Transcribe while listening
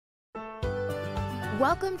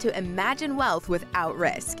Welcome to Imagine Wealth Without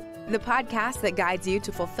Risk, the podcast that guides you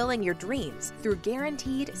to fulfilling your dreams through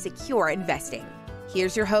guaranteed, secure investing.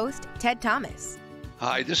 Here's your host, Ted.Thomas.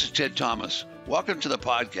 Hi, this is Ted.Thomas. Welcome to the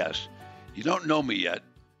podcast. You don't know me yet,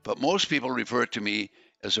 but most people refer to me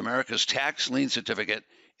as America's tax lien certificate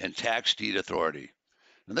and tax deed authority.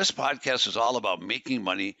 And this podcast is all about making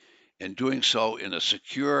money and doing so in a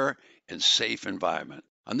secure and safe environment.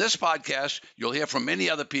 On this podcast, you'll hear from many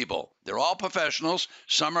other people. They're all professionals.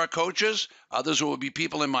 Some are coaches. Others will be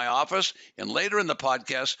people in my office. And later in the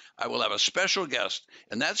podcast, I will have a special guest.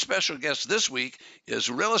 And that special guest this week is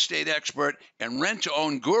real estate expert and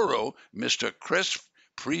rent-to-own guru, Mr. Chris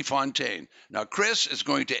Prefontaine. Now, Chris is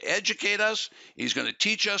going to educate us. He's going to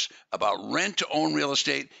teach us about rent-to-own real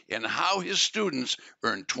estate and how his students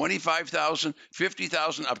earn $25,000,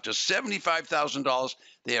 $50,000, up to $75,000.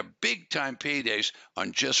 They have big-time paydays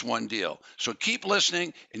on just one deal. So keep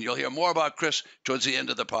listening, and you'll hear more about Chris towards the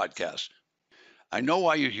end of the podcast. I know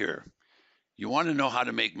why you're here. You want to know how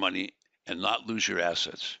to make money and not lose your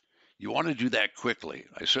assets. You want to do that quickly.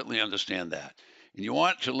 I certainly understand that. And you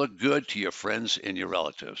want to look good to your friends and your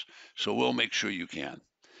relatives. So we'll make sure you can.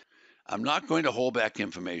 I'm not going to hold back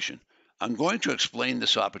information. I'm going to explain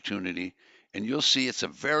this opportunity, and you'll see it's a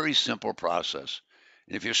very simple process.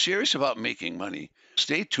 And if you're serious about making money,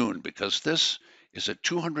 stay tuned, because this is a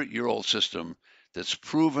 200-year-old system that's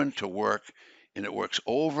proven to work, and it works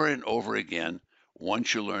over and over again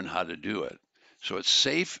once you learn how to do it. So it's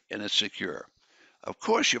safe and it's secure. Of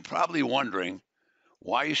course, you're probably wondering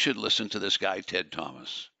why you should listen to this guy,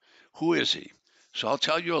 Ted.Thomas. Who is he? So I'll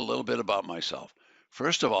tell you a little bit about myself.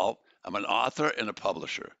 First of all, I'm an author and a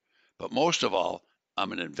publisher. But most of all,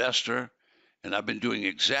 I'm an investor, and I've been doing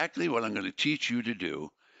exactly what I'm going to teach you to do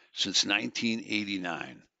since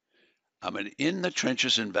 1989. I'm an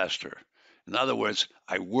in-the-trenches investor. In other words,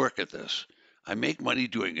 I work at this. I make money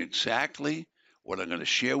doing exactly what I'm going to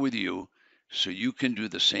share with you so you can do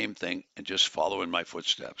the same thing and just follow in my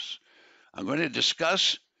footsteps. I'm going to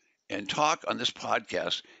discuss and talk on this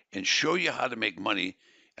podcast and show you how to make money,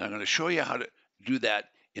 and I'm going to show you how to do that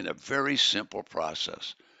in a very simple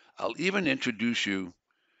process. I'll even introduce you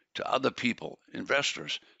to other people,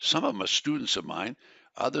 investors. Some of them are students of mine.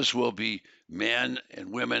 Others will be men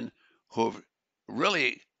and women who have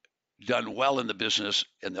really done well in the business,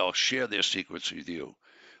 and they'll share their secrets with you.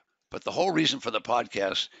 But the whole reason for the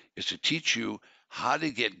podcast is to teach you how to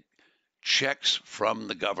get checks from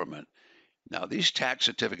the government. Now, these tax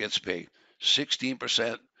certificates pay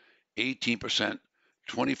 16%, 18%,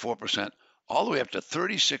 24%, all the way up to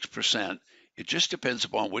 36%. It just depends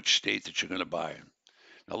upon which state that you're going to buy in.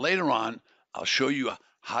 Now, later on, I'll show you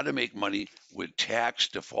how to make money with tax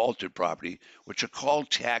defaulted property, which are called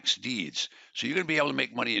tax deeds. So you're going to be able to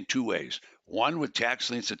make money in two ways. One with tax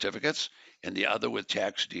lien certificates and the other with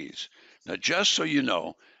tax deeds. Now, just so you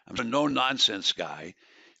know, I'm a no-nonsense guy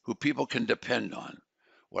who people can depend on.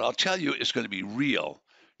 What I'll tell you is going to be real.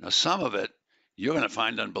 Now, some of it you're going to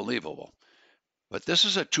find unbelievable. But this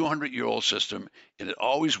is a 200-year-old system, and it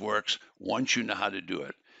always works once you know how to do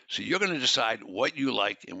it. So you're going to decide what you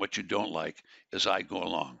like and what you don't like as I go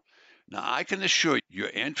along. Now, I can assure you, you're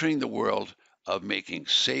entering the world of making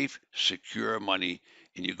safe, secure money,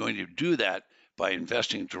 and you're going to do that by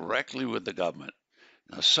investing directly with the government.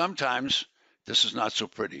 Now, sometimes this is not so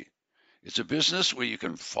pretty. It's a business where you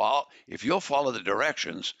can follow. If you'll follow the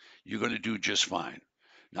directions, you're going to do just fine.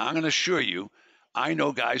 Now, I'm going to assure you, I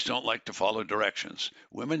know guys don't like to follow directions.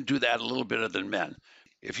 Women do that a little better than men.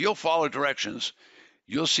 If you'll follow directions,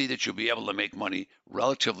 you'll see that you'll be able to make money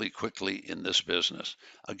relatively quickly in this business.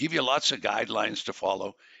 I'll give you lots of guidelines to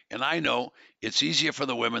follow, and I know it's easier for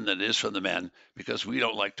the women than it is for the men because we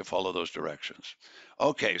don't like to follow those directions.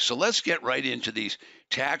 Okay, so let's get right into these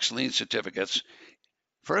tax lien certificates.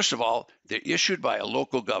 First of all, they're issued by a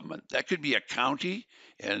local government. That could be a county,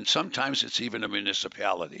 and sometimes it's even a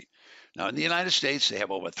municipality. Now, in the United States, they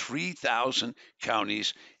have over 3,000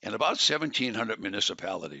 counties and about 1,700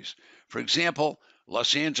 municipalities. For example,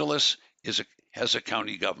 Los Angeles has a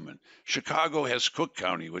county government. Chicago has Cook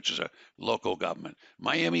County, which is a local government.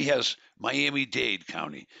 Miami has Miami-Dade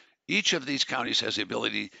County. Each of these counties has the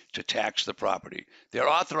ability to tax the property. They're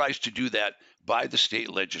authorized to do that by the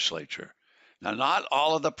state legislature. Now, not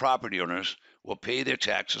all of the property owners will pay their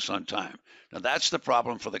taxes on time. Now, that's the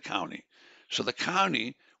problem for the county. So the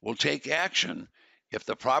county will take action if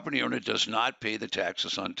the property owner does not pay the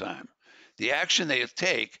taxes on time. The action they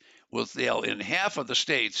take will, in half of the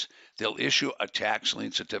states, they'll issue a tax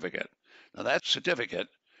lien certificate. Now, that certificate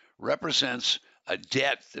represents a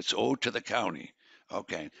debt that's owed to the county.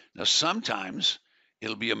 Okay. Now, sometimes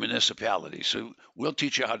it'll be a municipality. So we'll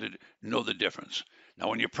teach you how to know the difference. Now,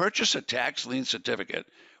 when you purchase a tax lien certificate,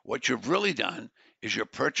 what you've really done is you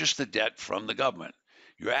purchased the debt from the government.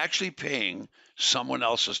 You're actually paying someone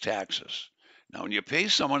else's taxes. Now, when you pay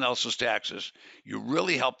someone else's taxes, you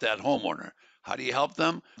really help that homeowner. How do you help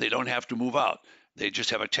them? They don't have to move out. They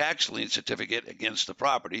just have a tax lien certificate against the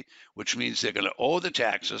property, which means they're going to owe the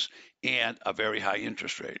taxes and a very high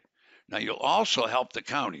interest rate. Now, you'll also help the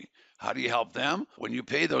county. How do you help them? When you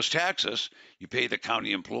pay those taxes, you pay the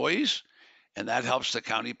county employees, and that helps the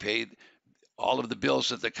county pay all of the bills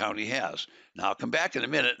that the county has. Now, I'll come back in a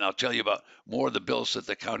minute and I'll tell you about more of the bills that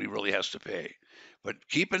the county really has to pay. But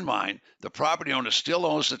keep in mind, the property owner still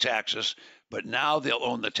owes the taxes, but now they'll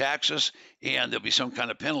own the taxes and there'll be some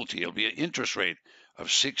kind of penalty. It'll be an interest rate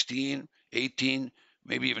of 16, 18,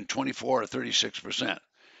 maybe even 24 or 36%.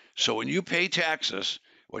 So when you pay taxes,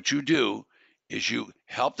 what you do is you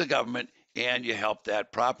help the government and you help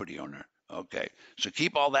that property owner. Okay, so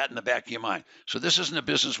keep all that in the back of your mind. So this isn't a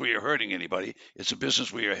business where you're hurting anybody. It's a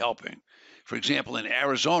business where you're helping. For example, in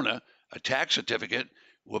Arizona, a tax certificate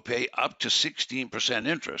will pay up to 16%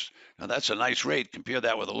 interest. Now, that's a nice rate. Compare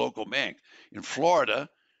that with a local bank. In Florida,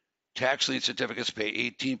 tax lien certificates pay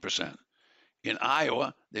 18%. In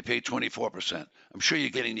Iowa, they pay 24%. I'm sure you're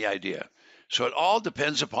getting the idea. So it all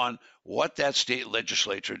depends upon what that state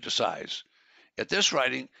legislature decides. At this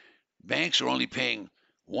writing, banks are only paying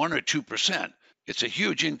 1 or 2%. It's a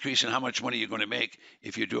huge increase in how much money you're going to make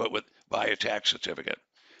if you do it buy a tax certificate.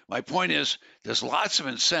 My point is, there's lots of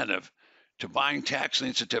incentive to buying tax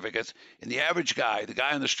lien certificates, and the average guy, the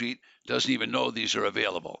guy on the street, doesn't even know these are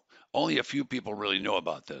available. Only a few people really know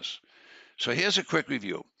about this. So here's a quick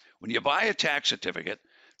review. When you buy a tax certificate,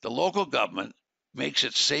 the local government makes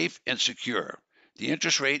it safe and secure. The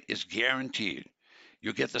interest rate is guaranteed.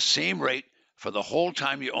 You get the same rate for the whole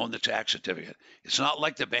time you own the tax certificate. It's not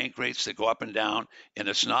like the bank rates that go up and down, and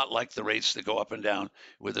it's not like the rates that go up and down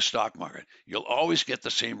with the stock market. You'll always get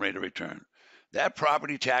the same rate of return. That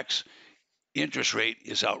property tax interest rate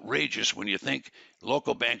is outrageous when you think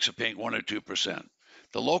local banks are paying 1 or 2%.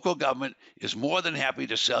 The local government is more than happy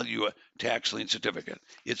to sell you a tax lien certificate.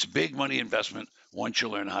 It's big money investment once you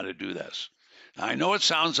learn how to do this. Now, I know it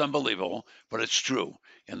sounds unbelievable, but it's true.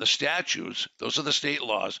 And the statutes, those are the state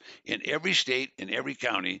laws, in every state and every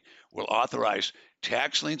county will authorize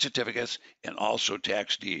tax lien certificates and also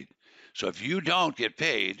tax deed. So if you don't get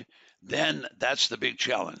paid, then that's the big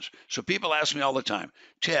challenge. So people ask me all the time,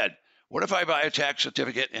 Ted, what if I buy a tax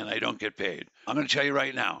certificate and I don't get paid? I'm going to tell you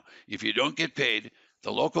right now, if you don't get paid,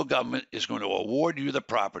 the local government is going to award you the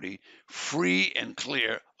property free and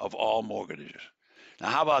clear of all mortgages. Now,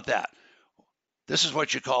 how about that? This is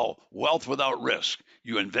what you call wealth without risk.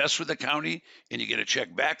 You invest with the county and you get a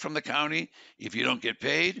check back from the county. If you don't get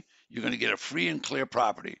paid, you're going to get a free and clear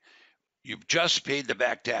property. You've just paid the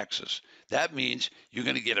back taxes. That means you're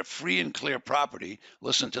going to get a free and clear property.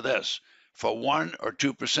 Listen to this, for 1 or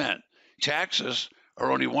 2%. Taxes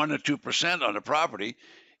are only 1 or 2% on a property,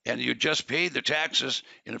 and you just paid the taxes,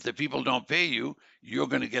 and if the people don't pay you, you're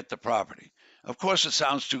going to get the property. Of course, it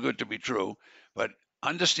sounds too good to be true, but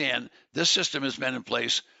understand this system has been in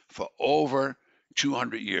place for over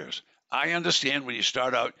 200 years. I understand when you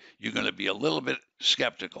start out, you're going to be a little bit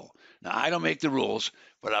skeptical. Now, I don't make the rules,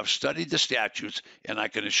 but I've studied the statutes, and I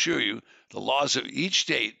can assure you the laws of each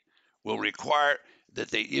state will require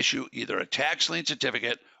that they issue either a tax lien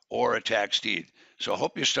certificate or a tax deed. So I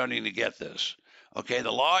hope you're starting to get this. Okay,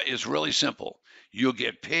 the law is really simple. You'll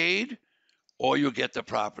get paid or you'll get the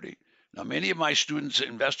property. Now, many of my students,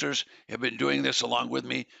 investors, have been doing this along with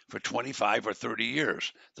me for 25 or 30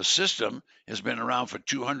 years. The system has been around for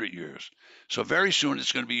 200 years. So very soon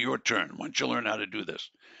it's going to be your turn once you learn how to do this.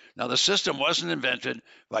 Now, the system wasn't invented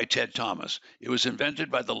by Ted.Thomas. It was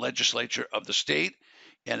invented by the legislature of the state,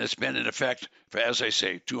 and it's been in effect for, as I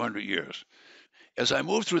say, 200 years. As I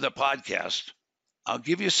move through the podcast, I'll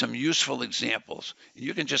give you some useful examples.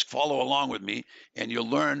 You can just follow along with me, and you'll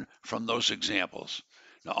learn from those examples.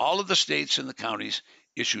 Now, all of the states and the counties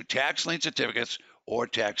issue tax lien certificates or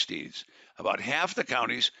tax deeds. About half the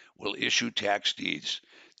counties will issue tax deeds.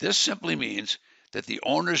 This simply means that the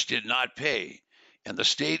owners did not pay, and the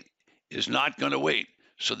state is not going to wait,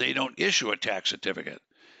 so they don't issue a tax certificate.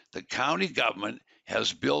 The county government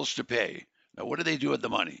has bills to pay. Now, what do they do with the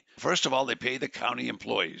money? First of all, they pay the county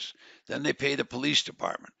employees. Then they pay the police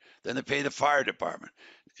department. Then they pay the fire department.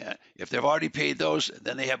 If they've already paid those,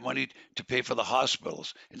 then they have money to pay for the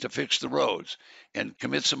hospitals and to fix the roads and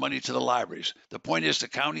commit some money to the libraries. The point is the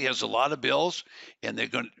county has a lot of bills, and they're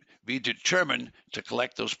going to be determined to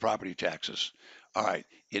collect those property taxes. All right,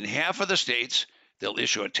 in half of the states, they'll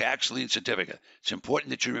issue a tax lien certificate. It's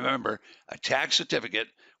important that you remember a tax certificate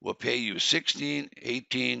will pay you 16,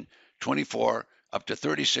 18, 24, up to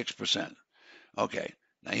 36%. Okay,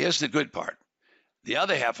 now here's the good part. The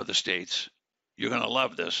other half of the states, you're going to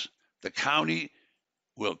love this, the county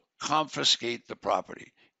will confiscate the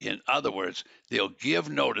property. In other words, they'll give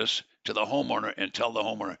notice to the homeowner and tell the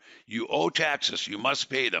homeowner, you owe taxes, you must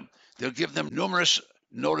pay them. They'll give them numerous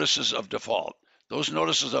notices of default. Those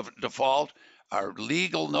notices of default are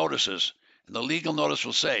legal notices, and the legal notice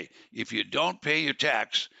will say, if you don't pay your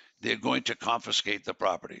tax, they're going to confiscate the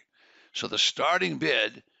property. So the starting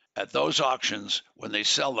bid at those auctions, when they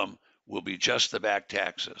sell them, will be just the back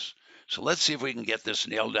taxes. So let's see if we can get this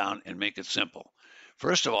nailed down and make it simple.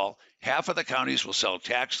 First of all, half of the counties will sell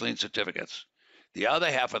tax lien certificates. The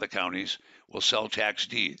other half of the counties will sell tax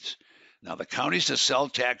deeds. Now, the counties that sell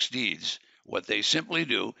tax deeds, what they simply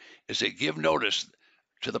do is they give notice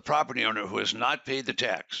to the property owner who has not paid the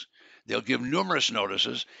tax. They'll give numerous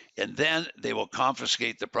notices, and then they will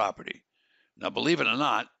confiscate the property. Now, believe it or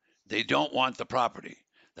not, they don't want the property.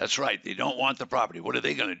 That's right, they don't want the property. What are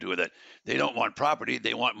they going to do with it? They don't want property.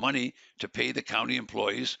 They want money to pay the county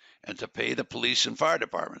employees and to pay the police and fire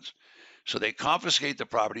departments. So they confiscate the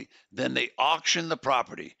property, then they auction the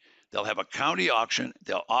property. They'll have a county auction.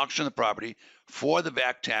 They'll auction the property for the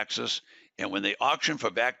back taxes, and when they auction for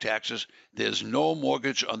back taxes, there's no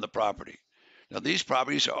mortgage on the property. Now, these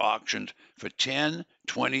properties are auctioned for 10,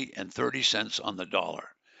 20, and 30 cents on the dollar.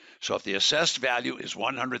 So if the assessed value is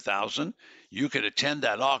 $100,000, you could attend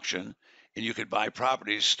that auction and you could buy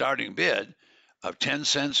properties starting bid of 10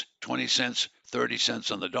 cents, 20 cents, 30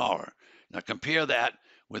 cents on the dollar. Now compare that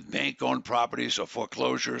with bank-owned properties or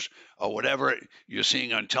foreclosures or whatever you're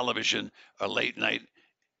seeing on television or late night.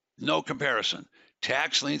 No comparison.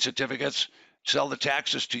 Tax lien certificates sell the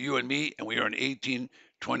taxes to you and me, and we earn 18,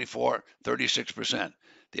 24, 36%.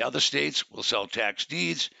 The other states will sell tax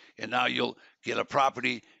deeds, and now you'll get a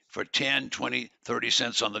property for 10, 20, 30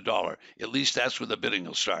 cents on the dollar. At least that's where the bidding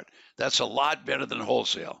will start. That's a lot better than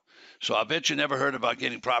wholesale. So I bet you never heard about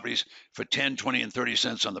getting properties for 10, 20, and 30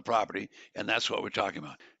 cents on the property, and that's what we're talking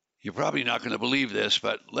about. You're probably not going to believe this,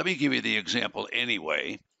 but let me give you the example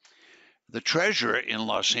anyway. The treasurer in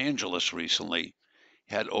Los Angeles recently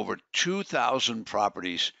had over 2,000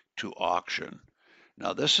 properties to auction.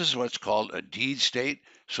 Now, this is what's called a deed state,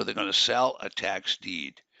 so they're going to sell a tax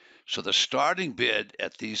deed. So the starting bid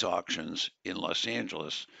at these auctions in Los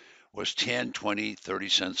Angeles was 10, 20, 30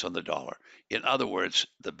 cents on the dollar. In other words,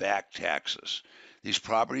 the back taxes. These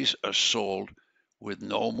properties are sold with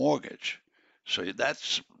no mortgage. So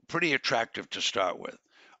that's pretty attractive to start with.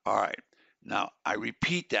 All right. Now, I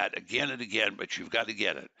repeat that again and again, but you've got to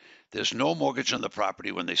get it. There's no mortgage on the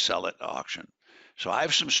property when they sell it at auction. So I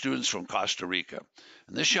have some students from Costa Rica,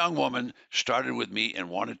 and this young woman started with me and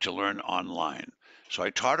wanted to learn online. So I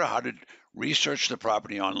taught her how to research the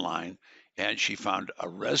property online, and she found a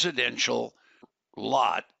residential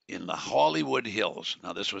lot in the Hollywood Hills.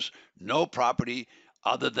 Now, this was no property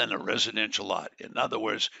other than a residential lot. In other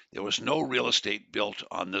words, there was no real estate built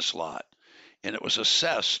on this lot, and it was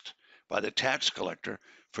assessed by the tax collector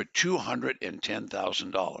for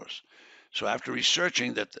 $210,000. So after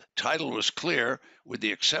researching that the title was clear with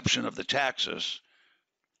the exception of the taxes,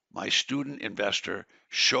 my student investor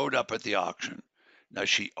showed up at the auction. Now,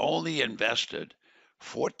 she only invested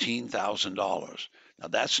 $14,000. Now,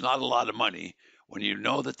 that's not a lot of money when you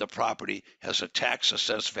know that the property has a tax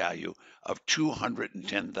assessed value of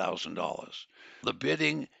 $210,000. The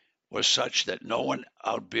bidding was such that no one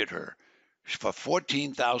outbid her. For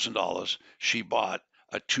 $14,000, she bought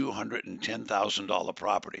a $210,000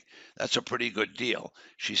 property. That's a pretty good deal.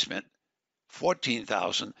 She spent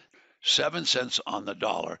 $14,000, 7 cents on the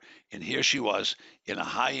dollar, and here she was in a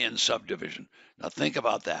high-end subdivision. Now think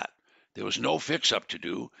about that. There was no fix-up to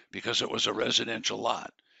do because it was a residential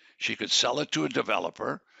lot. She could sell it to a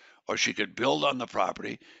developer, or she could build on the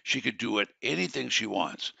property. She could do it anything she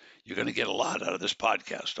wants. You're going to get a lot out of this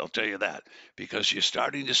podcast, I'll tell you that, because you're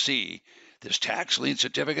starting to see there's tax lien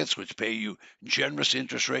certificates which pay you generous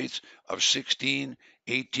interest rates of 16,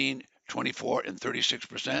 18, 24, and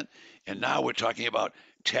 36%. And now we're talking about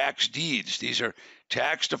tax deeds. These are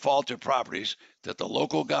tax defaulted properties that the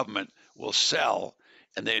local government will sell,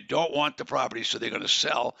 and they don't want the property, so they're going to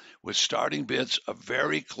sell with starting bids of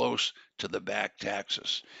very close to the back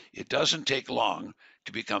taxes. It doesn't take long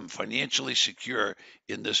to become financially secure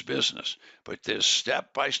in this business, but there's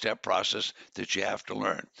step-by-step process that you have to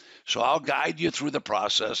learn. So I'll guide you through the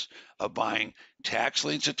process of buying tax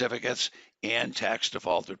lien certificates and tax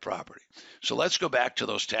defaulted property. So let's go back to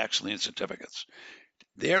those tax lien certificates.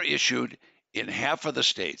 They're issued in half of the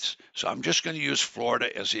states. So I'm just going to use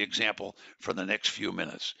Florida as the example for the next few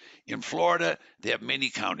minutes. In Florida, they have many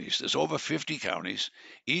counties. There's over 50 counties.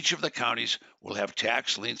 Each of the counties will have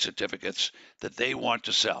tax lien certificates that they want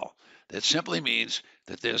to sell. That simply means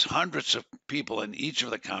that there's hundreds of people in each of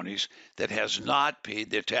the counties that has not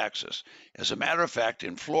paid their taxes. As a matter of fact,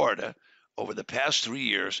 in Florida, over the past 3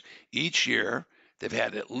 years, each year they've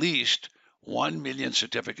had at least 1 million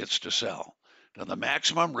certificates to sell. Now, the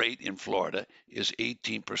maximum rate in Florida is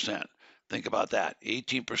 18%. Think about that,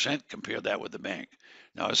 18%, compare that with the bank.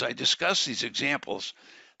 Now, as I discuss these examples,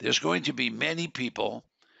 there's going to be many people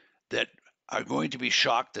that are going to be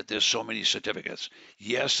shocked that there's so many certificates.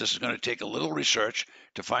 Yes, this is going to take a little research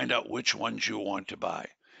to find out which ones you want to buy.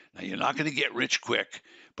 Now, you're not going to get rich quick,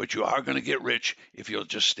 but you are going to get rich if you'll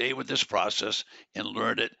just stay with this process and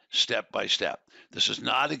learn it step by step. This is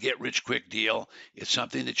not a get rich quick deal. It's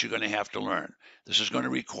something that you're going to have to learn. This is going to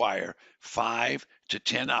require 5 to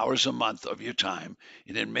 10 hours a month of your time.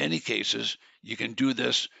 And in many cases, you can do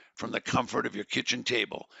this from the comfort of your kitchen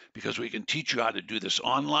table, because we can teach you how to do this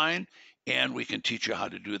online and we can teach you how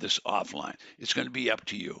to do this offline. It's going to be up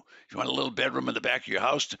to you. If you want a little bedroom in the back of your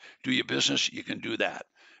house to do your business, you can do that.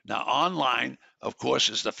 Now, online, of course,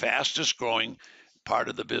 is the fastest growing part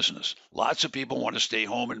of the business. Lots of people want to stay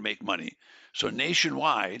home and make money. So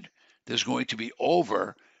nationwide, there's going to be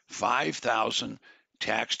over 5,000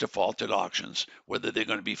 tax defaulted auctions, whether they're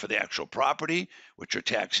going to be for the actual property, which are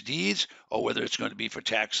tax deeds, or whether it's going to be for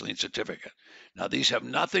tax lien certificate. Now, these have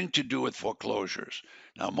nothing to do with foreclosures.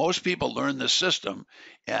 Now, most people learn this system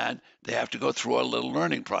and they have to go through a little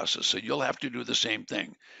learning process. So you'll have to do the same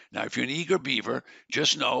thing. Now, if you're an eager beaver,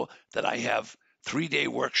 just know that I have 3-day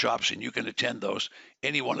workshops and you can attend those.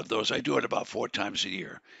 Any one of those. I do it about 4 times a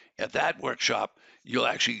year. At that workshop, you'll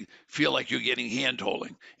actually feel like you're getting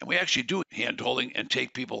hand-holding. And we actually do hand-holding and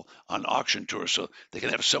take people on auction tours so they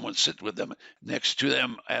can have someone sit with them next to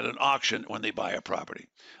them at an auction when they buy a property.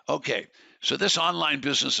 Okay, so this online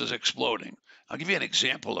business is exploding. I'll give you an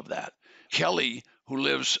example of that. Kelly, who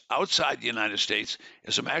lives outside the United States,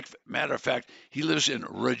 as a matter of fact, he lives in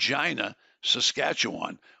Regina,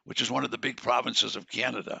 Saskatchewan, which is one of the big provinces of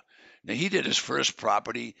Canada. Now, he did his first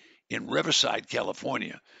property in Riverside,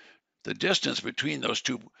 California. The distance between those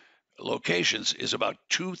two locations is about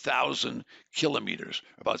 2,000 kilometers,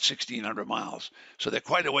 about 1,600 miles. So they're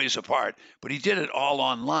quite a ways apart, but he did it all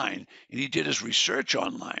online, and he did his research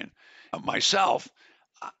online. Myself,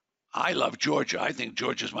 I love Georgia. I think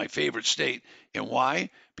Georgia is my favorite state. And why?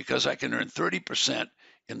 Because I can earn 30%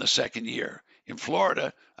 in the second year. In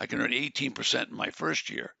Florida, I can earn 18% in my first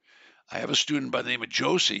year. I have a student by the name of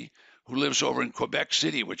Josie who lives over in Quebec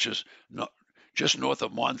City, which is just north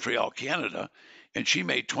of Montreal, Canada, and she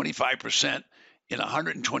made 25% in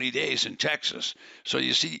 120 days in Texas. So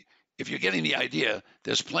you see, if you're getting the idea,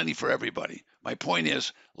 there's plenty for everybody. My point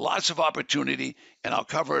is, lots of opportunity, and I'll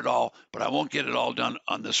cover it all, but I won't get it all done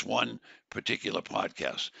on this one particular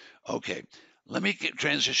podcast. Okay, let me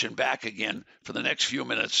transition back again for the next few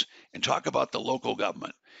minutes and talk about the local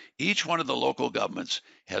government. Each one of the local governments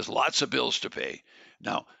has lots of bills to pay.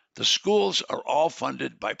 Now, the schools are all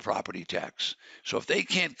funded by property tax. So if they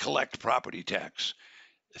can't collect property tax,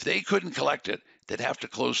 if they couldn't collect it, they'd have to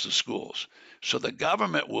close the schools. So the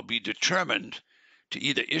government will be determined to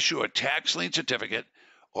either issue a tax lien certificate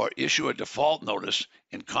or issue a default notice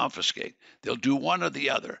and confiscate. They'll do one or the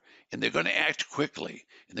other, and they're going to act quickly.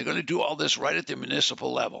 And they're going to do all this right at the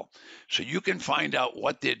municipal level. So you can find out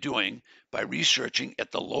what they're doing by researching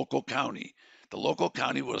at the local county. The local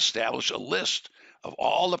county will establish a list of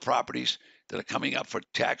all the properties that are coming up for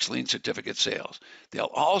tax lien certificate sales. They'll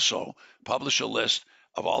also publish a list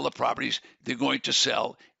of all the properties they're going to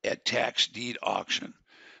sell at tax deed auction.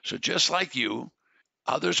 So just like you,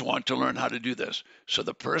 others want to learn how to do this. So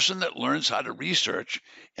the person that learns how to research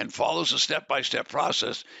and follows a step-by-step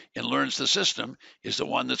process and learns the system is the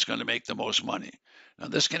one that's going to make the most money. Now,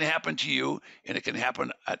 this can happen to you, and it can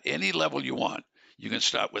happen at any level you want. You can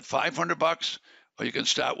start with $500, or you can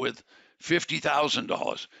start with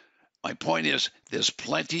 $50,000. My point is, there's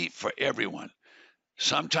plenty for everyone.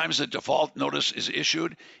 Sometimes the default notice is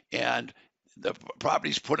issued and the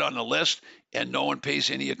property's put on the list and no one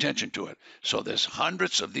pays any attention to it. So there's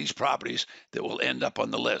hundreds of these properties that will end up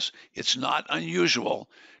on the list. It's not unusual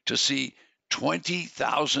to see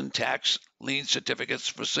 20,000 tax lien certificates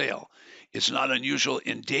for sale. It's not unusual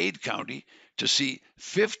in Dade County to see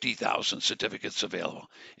 50,000 certificates available.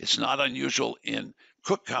 It's not unusual in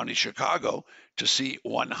Cook County, Chicago, to see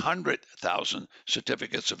 100,000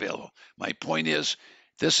 certificates available. My point is,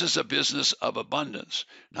 This is a business of abundance.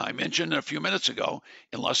 Now, I mentioned a few minutes ago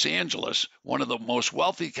in Los Angeles, one of the most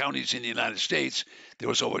wealthy counties in the United States, there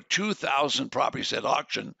was over 2,000 properties at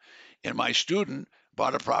auction, and my student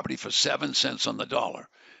bought a property for 7 cents on the dollar.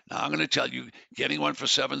 Now, I'm going to tell you, getting one for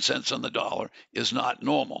 7 cents on the dollar is not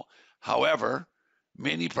normal. However,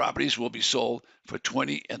 many properties will be sold for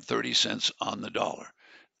 20 and 30 cents on the dollar.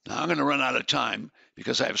 Now, I'm going to run out of time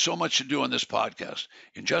because I have so much to do on this podcast.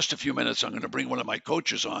 In just a few minutes, I'm going to bring one of my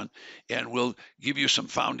coaches on, and we'll give you some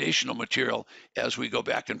foundational material as we go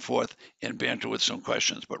back and forth and banter with some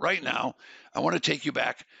questions. But right now, I want to take you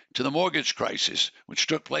back to the mortgage crisis, which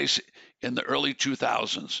took place in the early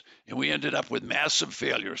 2000s, and we ended up with massive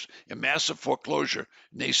failures and massive foreclosure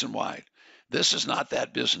nationwide. This is not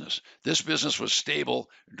that business. This business was stable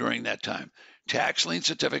during that time. Tax lien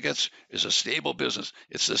certificates is a stable business.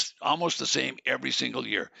 It's almost the same every single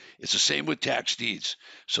year. It's the same with tax deeds.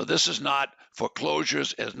 So this is not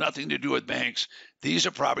foreclosures. It has nothing to do with banks. These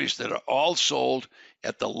are properties that are all sold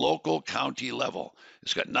at the local county level.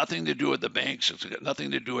 It's got nothing to do with the banks. It's got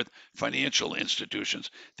nothing to do with financial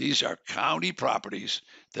institutions. These are county properties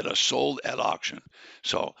that are sold at auction.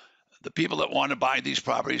 So the people that want to buy these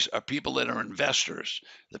properties are people that are investors.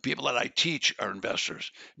 The people that I teach are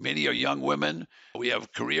investors. Many are young women. We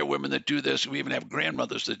have career women that do this. We even have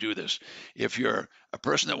grandmothers that do this. If you're a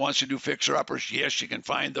person that wants to do fixer-uppers, yes, you can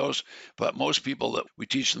find those. But most people, that we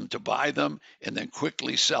teach them to buy them and then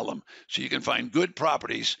quickly sell them. So you can find good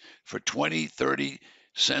properties for 20, 30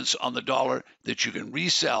 cents on the dollar that you can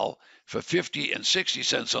resell for 50 and 60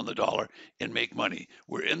 cents on the dollar and make money.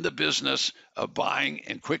 We're in the business of buying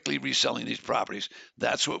and quickly reselling these properties.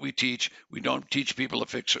 That's what we teach. We don't teach people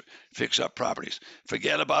to fix up properties.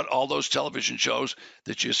 Forget about all those television shows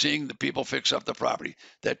that you're seeing the people fix up the property.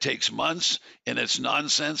 That takes months and it's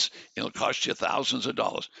nonsense. It'll cost you thousands of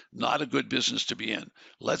dollars. Not a good business to be in.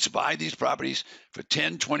 Let's buy these properties for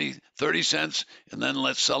 10, 20, 30 cents, and then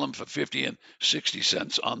let's sell them for 50 and 60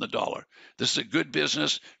 cents on the dollar. This is a good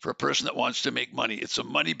business for a person that wants to make money. It's a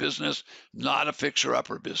money business, not a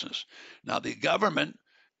fixer-upper business. Now, the government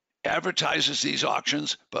advertises these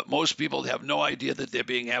auctions, but most people have no idea that they're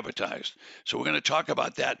being advertised. So we're going to talk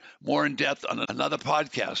about that more in depth on another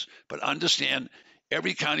podcast. But understand,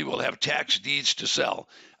 every county will have tax deeds to sell.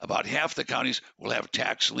 About half the counties will have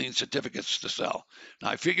tax lien certificates to sell. Now,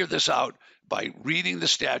 I figured this out by reading the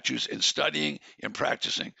statutes and studying and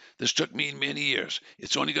practicing. This took me many years.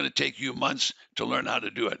 It's only going to take you months to learn how to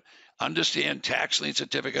do it. Understand, tax lien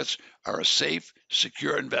certificates are a safe,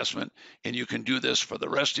 secure investment, and you can do this for the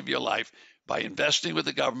rest of your life by investing with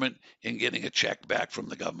the government and getting a check back from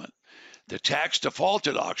the government. The tax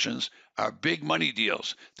defaulted auctions are big money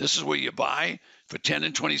deals. This is where you buy for 10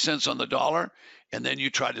 and 20 cents on the dollar, and then you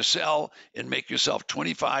try to sell and make yourself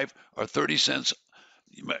 25 or 30 cents.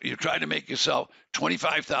 You try to make yourself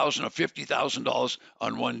 $25,000 or $50,000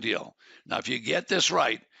 on one deal. Now, if you get this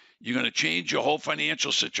right, you're going to change your whole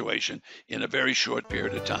financial situation in a very short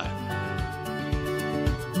period of time.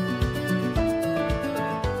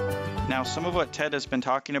 Now, some of what Ted has been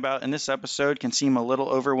talking about in this episode can seem a little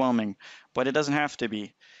overwhelming, but it doesn't have to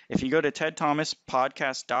be. If you go to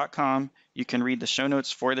Ted.Thomas.podcast.com, you can read the show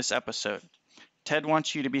notes for this episode. Ted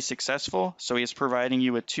wants you to be successful, so he is providing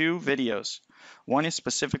you with 2 videos. One is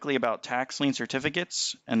specifically about tax lien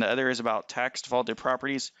certificates, and the other is about tax defaulted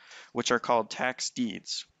properties, which are called tax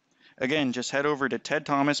deeds. Again, just head over to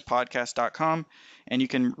Ted.Thomas.podcast.com and you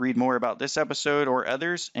can read more about this episode or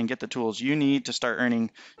others and get the tools you need to start earning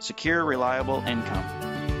secure, reliable income.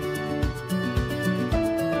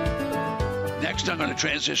 Next, I'm going to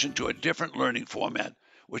transition to a different learning format,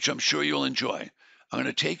 which I'm sure you'll enjoy. I'm going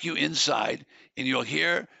to take you inside and you'll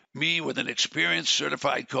hear me with an experienced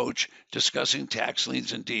certified coach discussing tax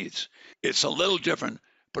liens and deeds. It's a little different,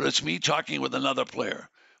 but it's me talking with another player.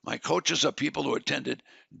 My coaches are people who attended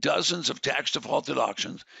dozens of tax defaulted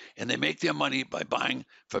auctions, and they make their money by buying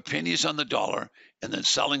for pennies on the dollar and then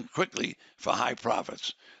selling quickly for high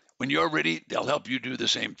profits. When you're ready, they'll help you do the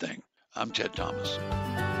same thing. I'm Ted Thomas.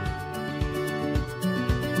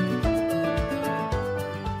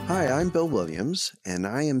 Hi, I'm Bill Williams, and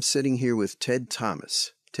I am sitting here with Ted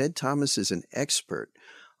Thomas. Ted Thomas is an expert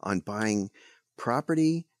on buying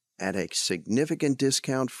property at a significant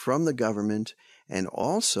discount from the government and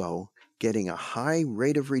also getting a high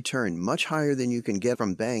rate of return, much higher than you can get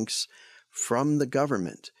from banks, from the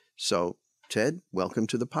government. So, Ted, welcome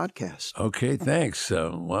to the podcast. Okay, thanks. Why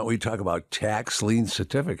don't we talk about tax lien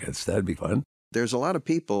certificates? That'd be fun. There's a lot of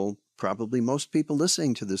people, probably most people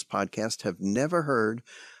listening to this podcast, have never heard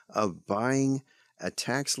of buying a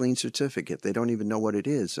tax lien certificate. They don't even know what it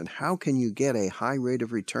is. And how can you get a high rate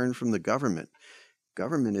of return from the government?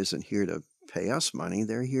 government isn't here to pay us money.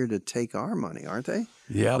 They're here to take our money, aren't they?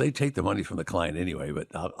 Yeah, they take the money from the client anyway, but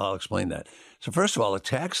I'll explain that. So first of all, a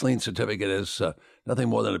tax lien certificate is nothing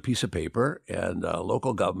more than a piece of paper, and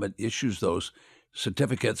local government issues those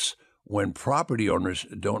certificates when property owners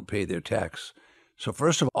don't pay their tax. So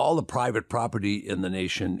first of all the private property in the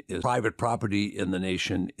nation is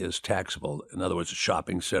taxable. In other words, a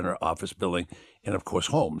shopping center, office building, and of course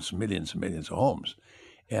homes, millions and millions of homes.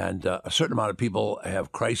 And a certain amount of people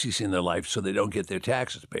have crises in their life, so they don't get their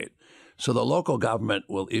taxes paid. So the local government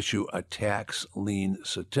will issue a tax lien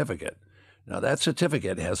certificate. Now, that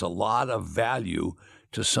certificate has a lot of value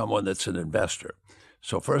to someone that's an investor.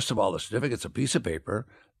 So first of all, the certificate's a piece of paper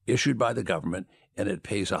issued by the government, and it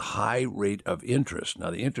pays a high rate of interest.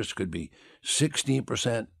 Now, the interest could be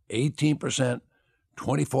 16%, 18%,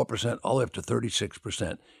 24%, all the way up to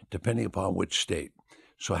 36%, depending upon which state.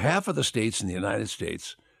 So half of the states in the United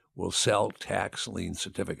States will sell tax lien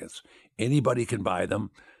certificates. Anybody can buy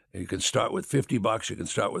them. You can start with $50, you can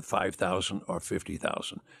start with $5,000 or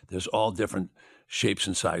 $50,000. There's all different shapes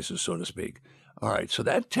and sizes, so to speak. All right, so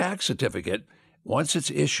that tax certificate, once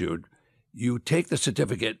it's issued, you take the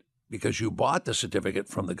certificate because you bought the certificate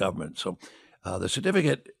from the government. So the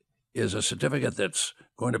certificate is a certificate that's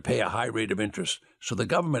going to pay a high rate of interest. So the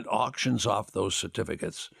government auctions off those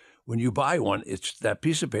certificates. When you buy one, it's that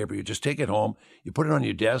piece of paper. You just take it home, you put it on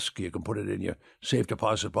your desk, you can put it in your safe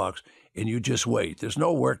deposit box, and you just wait. There's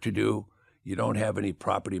no work to do. You don't have any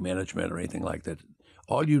property management or anything like that.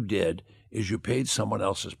 All you did is you paid someone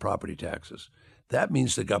else's property taxes. That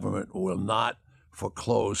means the government will not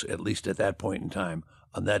foreclose, at least at that point in time,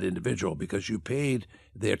 on that individual because you paid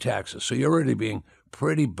their taxes. So you're already being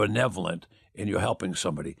pretty benevolent and you're helping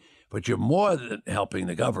somebody. But you're more than helping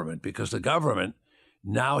the government because the government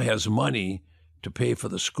now has money to pay for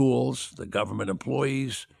the schools, the government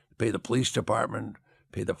employees, pay the police department,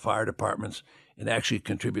 pay the fire departments, and actually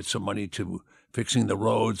contribute some money to fixing the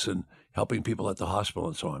roads and helping people at the hospital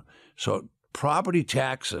and so on. So property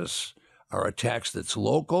taxes are a tax that's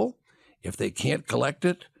local. If they can't collect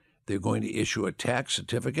it, they're going to issue a tax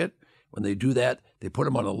certificate. When they do that, they put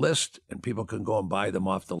them on a list, and people can go and buy them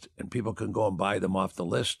off the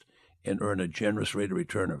list and earn a generous rate of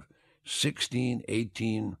return of 16,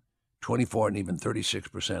 18, 24, and even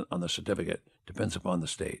 36% on the certificate. Depends upon the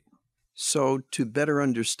state. So to better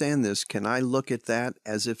understand this, can I look at that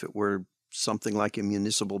as if it were something like a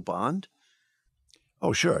municipal bond?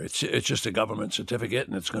 Oh, sure. It's just a government certificate,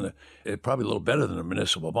 and it's probably a little better than a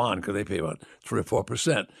municipal bond because they pay about 3 or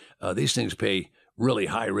 4%. These things pay really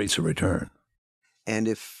high rates of return.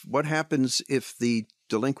 And what happens if the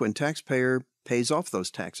delinquent taxpayer pays off those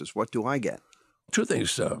taxes? What do I get? Two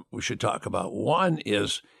things we should talk about. One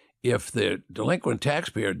is if the delinquent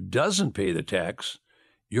taxpayer doesn't pay the tax,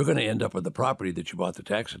 you're going to end up with the property that you bought the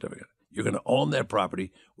tax certificate. You're going to own that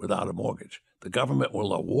property without a mortgage. The government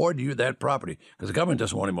will award you that property because the government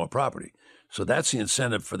doesn't want any more property. So that's the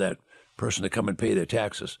incentive for that person to come and pay their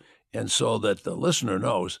taxes. And so that the listener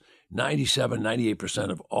knows 97, 98%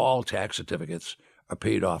 of all tax certificates are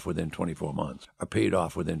paid off within 24 months.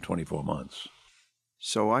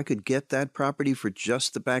 So I could get that property for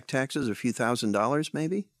just the back taxes, a few $1,000s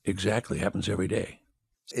maybe? Exactly. Happens every day.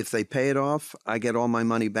 If they pay it off, I get all my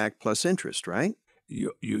money back plus interest, right?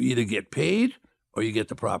 You either get paid or you get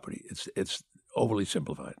the property. It's overly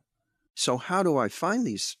simplified. So how do I find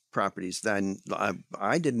these properties? Then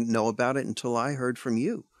I didn't know about it until I heard from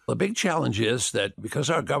you. The big challenge is that because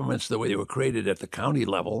our government's the way they were created at the county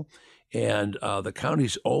level, and the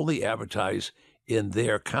counties only advertise in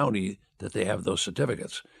their county that they have those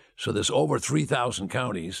certificates. So there's over 3,000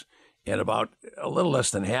 counties, and about a little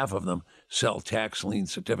less than half of them sell tax lien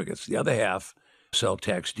certificates. The other half sell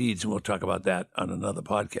tax deeds, and we'll talk about that on another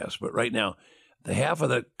podcast. But right now, the half of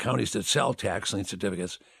the counties that sell tax lien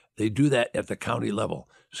certificates, they do that at the county level.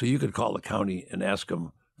 So you could call the county and ask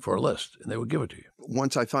them for a list, and they would give it to you.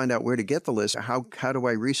 Once I find out where to get the list, how do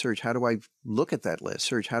I research? How do I look at that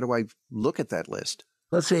list? How do I look at that list?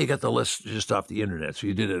 Let's say you got the list just off the internet, so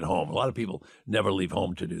you did it at home. A lot of people never leave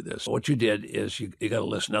home to do this. What you did is you got a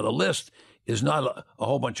list. Now, the list is not a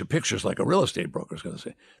whole bunch of pictures like a real estate broker is going to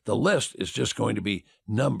say. The list is just going to be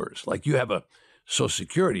numbers. Like you have a Social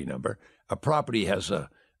Security number. A property has a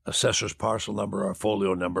assessor's parcel number or a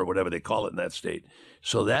folio number, whatever they call it in that state.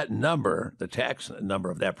 So that number, the tax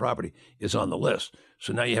number of that property, is on the list.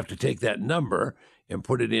 So now you have to take that number and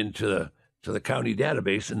put it into the county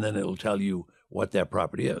database, and then it'll tell you what that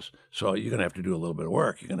property is. So you're going to have to do a little bit of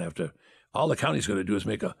work. You're going to have to, all the county's going to do is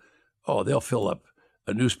they'll fill up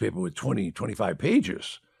a newspaper with 20, 25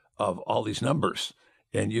 pages of all these numbers.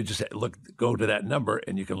 And you just go to that number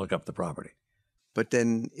and you can look up the property. But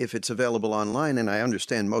then if it's available online, and I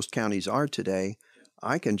understand most counties are today,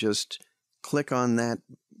 I can just click on that,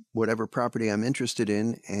 whatever property I'm interested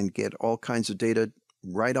in, and get all kinds of data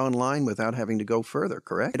right online without having to go further,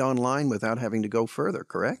 correct? Right online without having to go further,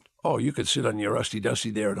 correct? Oh, you could sit on your rusty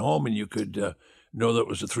dusty there at home, and you could know that it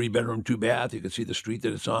was a 3-bedroom, 2-bath. You could see the street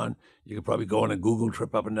that it's on. You could probably go on a Google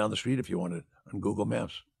trip up and down the street if you wanted on Google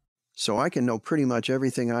Maps. So I can know pretty much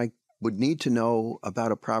everything I would need to know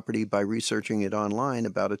about a property by researching it online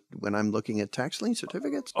about it when I'm looking at tax lien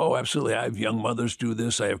certificates? Oh, absolutely. I have young mothers do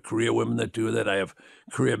this. I have career women that do that. I have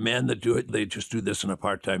career men that do it. They just do this on a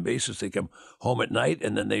part-time basis. They come home at night,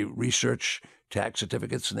 and then they research tax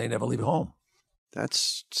certificates, and they never leave home. That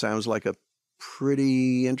sounds like a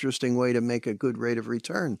pretty interesting way to make a good rate of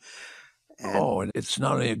return. And it's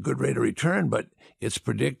not only a good rate of return, but it's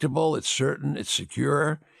predictable, it's certain, it's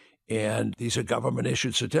secure. And these are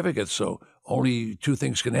government-issued certificates, so only two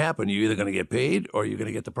things can happen. You're either going to get paid or you're going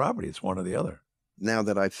to get the property. It's one or the other. Now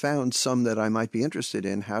that I've found some that I might be interested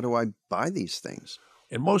in, how do I buy these things?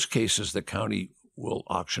 In most cases, the county will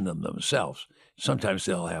auction them themselves. Sometimes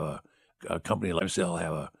they'll have a company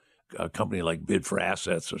like Bid for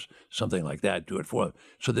Assets or something like that do it for them.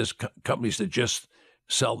 So there's companies that just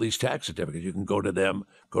sell these tax certificates. You can go to them,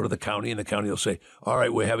 go to the county, and the county will say, all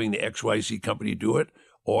right, we're having the XYZ company do it,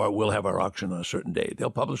 or we'll have our auction on a certain day.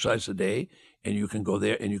 They'll publicize the day, and you can go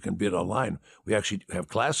there and you can bid online. We actually have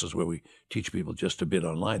classes where we teach people just to bid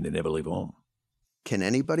online. They never leave home. Can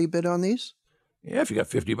anybody bid on these? Yeah, if you got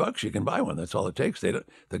 $50, you can buy one. That's all it takes.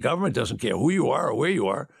 The government doesn't care who you are or where you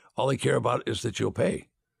are. All they care about is that you'll pay.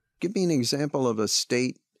 Give me an example of a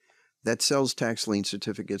state that sells tax lien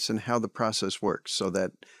certificates and how the process works so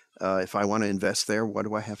that if I want to invest there, what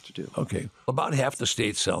do I have to do? Okay. About half the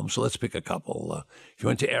states sell them, so let's pick a couple. If you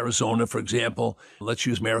went to Arizona, for example, let's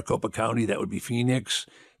use Maricopa County. That would be Phoenix.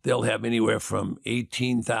 They'll have anywhere from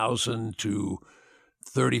 $18,000 to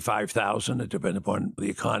 $35,000, depending upon the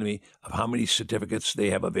economy, of how many certificates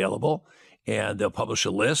they have available. And they'll publish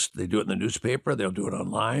a list. They do it in the newspaper. They'll do it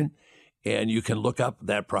online. And you can look up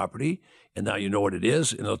that property, and now you know what it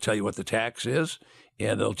is, and it'll tell you what the tax is,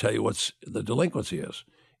 and it'll tell you what the delinquency is.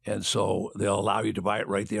 And so they'll allow you to buy it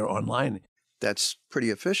right there online. That's pretty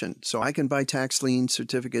efficient. So I can buy tax lien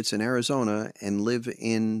certificates in Arizona and live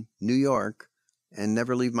in New York and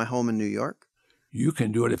never leave my home in New York? You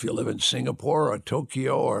can do it if you live in Singapore or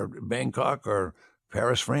Tokyo or Bangkok or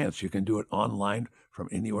Paris, France. You can do it online from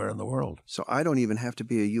anywhere in the world. So I don't even have to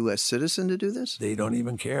be a U.S. citizen to do this? They don't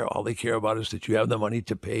even care. All they care about is that you have the money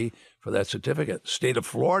to pay for that certificate. State of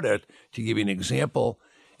Florida, to give you an example,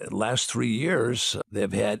 in the last 3 years,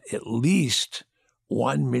 they've had at least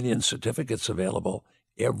 1 million certificates available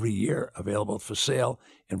every year, available for sale,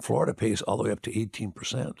 and Florida pays all the way up to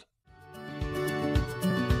 18%.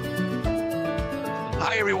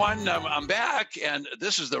 Hi, everyone. I'm back, and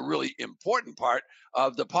this is the really important part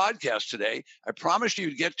of the podcast today. I promised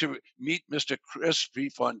you'd get to meet Mr. Chris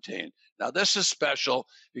Prefontaine. Now, this is special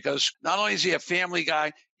because not only is he a family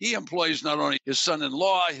guy, he employs not only his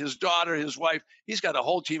son-in-law, his daughter, his wife. He's got a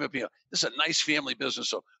whole team of people. This is a nice family business,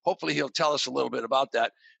 so hopefully he'll tell us a little bit about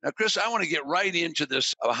that. Now, Chris, I want to get right into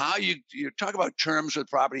this of how you talk about terms with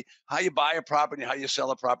property, how you buy a property, how you sell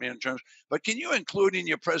a property in terms. But can you include in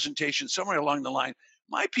your presentation somewhere along the line,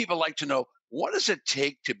 my people like to know, what does it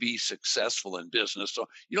take to be successful in business? So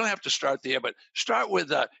you don't have to start there, but start with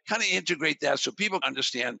kind of integrate that so people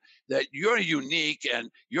understand that you're unique and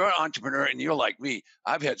you're an entrepreneur and you're like me.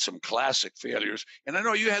 I've had some classic failures, and I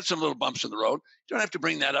know you had some little bumps in the road. You don't have to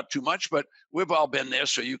bring that up too much, but we've all been there,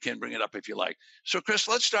 so you can bring it up if you like. So, Chris,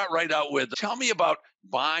 let's start right out with, tell me about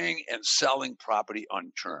buying and selling property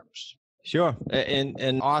on terms. Sure.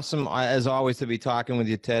 And awesome, as always, to be talking with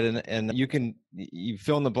you, Ted. And you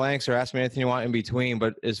fill in the blanks or ask me anything you want in between.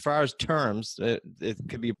 But as far as terms, it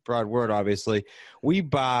could be a broad word, obviously. We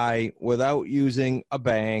buy without using a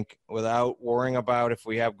bank, without worrying about if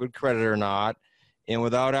we have good credit or not, and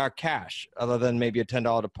without our cash, other than maybe a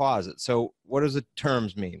 $10 deposit. So what does the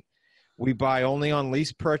terms mean? We buy only on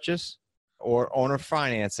lease purchase or owner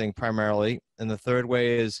financing primarily. And the third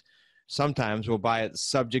way is, sometimes we'll buy it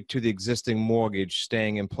subject to the existing mortgage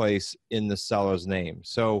staying in place in the seller's name.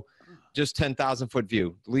 So just 10,000-foot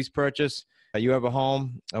view. Lease purchase, you have a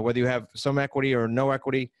home, whether you have some equity or no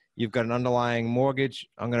equity, you've got an underlying mortgage.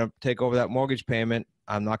 I'm going to take over that mortgage payment.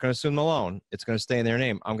 I'm not going to assume the loan. It's going to stay in their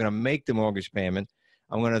name. I'm going to make the mortgage payment.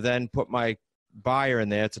 I'm going to then put my buyer in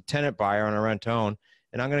there. It's a tenant buyer on a rent-to-own.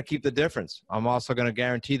 And I'm going to keep the difference. I'm also going to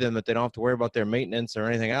guarantee them that they don't have to worry about their maintenance or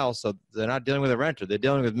anything else. So they're not dealing with a renter. They're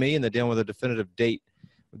dealing with me, and they're dealing with a definitive date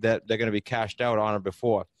that they're going to be cashed out on or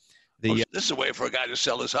before. This is a way for a guy to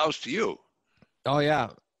sell his house to you. Oh, yeah.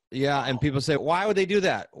 Yeah. And people say, why would they do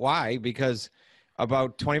that? Why? Because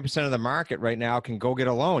about 20% of the market right now can go get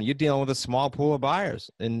a loan. You're dealing with a small pool of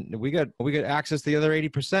buyers. And we got access to the other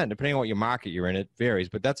 80%, depending on what your market you're in. It varies,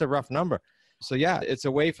 but that's a rough number. So, yeah, it's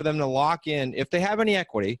a way for them to lock in. If they have any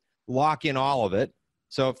equity, lock in all of it.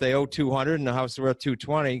 So if they owe 200 and the house is worth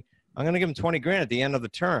 220, I'm going to give them 20 grand at the end of the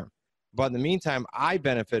term. But in the meantime, I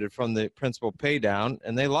benefited from the principal pay down,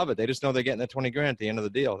 and they love it. They just know they're getting the 20 grand at the end of the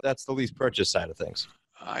deal. That's the lease purchase side of things.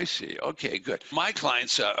 I see. Okay, good. My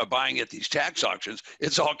clients are buying at these tax auctions.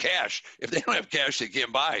 It's all cash. If they don't have cash, they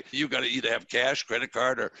can't buy. You've got to either have cash, credit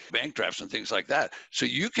card, or bank drafts and things like that. So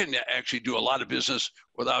you can actually do a lot of business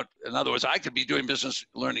without, in other words, I could be doing business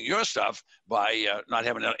learning your stuff by not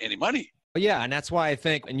having any money. Yeah, and that's why I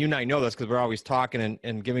think, and you and I know this because we're always talking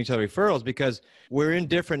and giving each other referrals, because we're in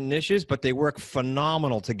different niches, but they work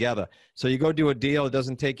phenomenal together. So you go do a deal, it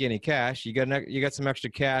doesn't take you any cash. You got some extra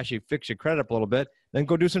cash, you fix your credit up a little bit, then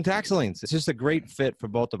go do some tax liens. It's just a great fit for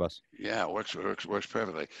both of us. Yeah, it works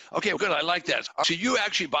perfectly. Okay, good. I like that. So you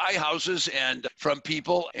actually buy houses and from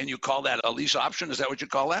people, and you call that a lease option? Is that what you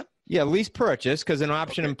call that? Yeah, lease purchase, because an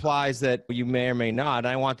option implies that you may or may not.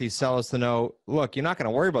 I want these sellers to know, look, you're not going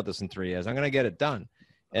to worry about this in 3 years. I'm going to get it done.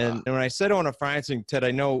 And when I said owner financing, Ted,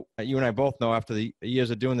 I know you and I both know after the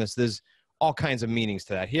years of doing this, there's all kinds of meanings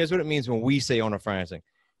to that. Here's what it means when we say owner financing.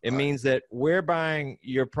 It means that we're buying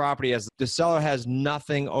your property as the seller has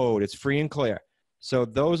nothing owed. It's free and clear. So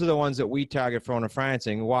those are the ones that we target for owner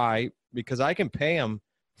financing. Why? Because I can pay them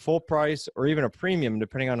full price or even a premium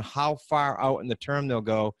depending on how far out in the term they'll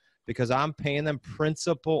go, because I'm paying them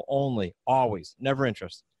principal only, always, never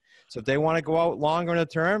interest. So if they want to go out longer in the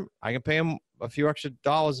term, I can pay them a few extra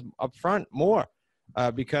dollars up front, more,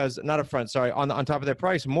 because not up front, sorry, on top of their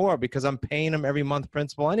price, more, because I'm paying them every month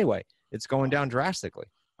principal anyway. It's going down drastically.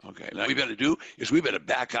 Okay. Now, what we better do is we better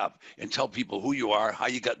back up and tell people who you are, how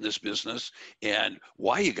you got in this business, and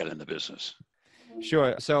why you got in the business.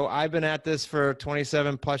 Sure. So I've been at this for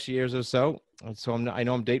 27 plus years or so. So I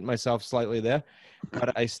know I'm dating myself slightly there,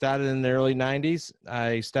 but I started in the early 90s.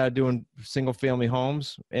 I started doing single family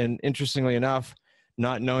homes. And interestingly enough,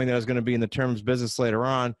 not knowing that I was going to be in the terms business later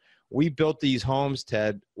on, we built these homes,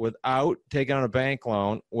 Ted, without taking on a bank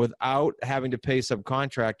loan, without having to pay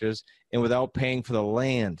subcontractors, and without paying for the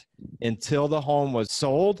land until the home was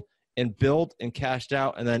sold and built and cashed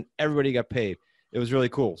out, and then everybody got paid. It was really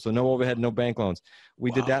cool. So no overhead, no bank loans.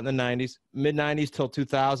 We did that in the 90s, mid-90s till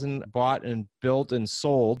 2000, bought and built and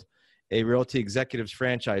sold a Realty Executives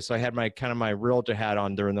franchise. So I had my realtor hat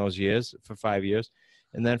on during those years for 5 years.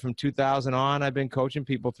 And then from 2000 on, I've been coaching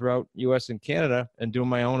people throughout U.S. and Canada and doing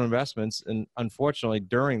my own investments. And unfortunately,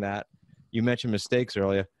 during that, you mentioned mistakes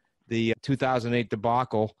earlier, the 2008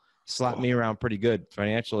 debacle slapped me around pretty good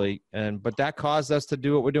financially. But that caused us to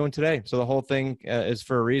do what we're doing today. So the whole thing is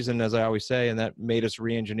for a reason, as I always say, and that made us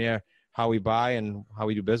re-engineer how we buy and how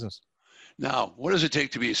we do business. Now, what does it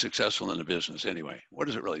take to be successful in a business anyway? What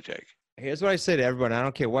does it really take? Here's what I say to everyone. I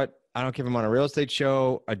don't care if I'm on a real estate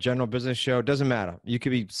show, a general business show, it doesn't matter. You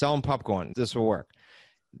could be selling popcorn. This will work.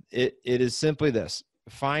 It is simply this.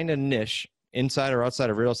 Find a niche inside or outside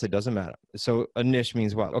of real estate, doesn't matter. So a niche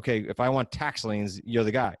means what? Okay, if I want tax liens, you're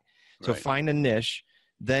the guy. So find a niche.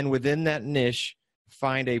 Then within that niche,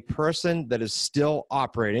 find a person that is still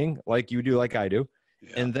operating like you do, like I do.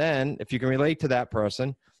 Yeah. And then if you can relate to that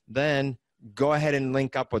person, then go ahead and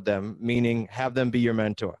link up with them, meaning have them be your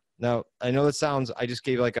mentor. Now, I know that sounds, I just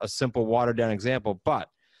gave like a simple watered down example, but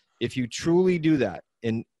if you truly do that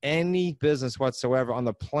in any business whatsoever on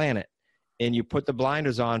the planet, and you put the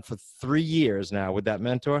blinders on for 3 years now with that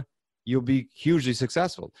mentor, you'll be hugely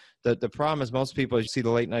successful. The problem is most people, you see the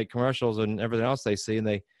late night commercials and everything else they see, and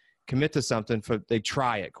they commit to something, they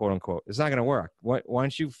try it, quote unquote. It's not going to work.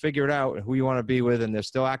 Once you figure it out who you want to be with, and they're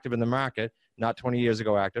still active in the market, not 20 years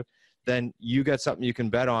ago active, then you got something you can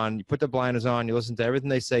bet on. You put the blinders on, you listen to everything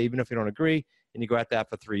they say, even if you don't agree, and you go at that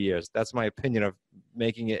for 3 years. That's my opinion of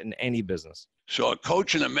making it in any business. So a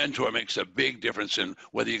coach and a mentor makes a big difference in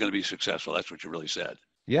whether you're going to be successful. That's what you really said.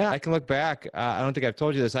 Yeah, I can look back. I don't think I've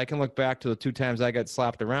told you this. I can look back to the 2 times I got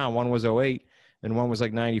slapped around. One was 2008 and one was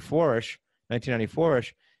like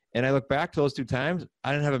 1994-ish. And I look back to those 2 times,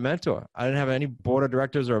 I didn't have a mentor. I didn't have any board of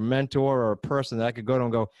directors or a mentor or a person that I could go to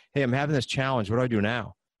and go, hey, I'm having this challenge. What do I do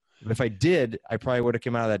now? If I did, I probably would have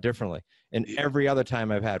come out of that differently. And every other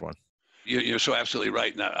time I've had one. You're so absolutely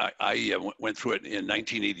right. Now, I went through it in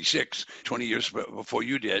 1986, 20 years before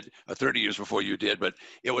you did, 30 years before you did, but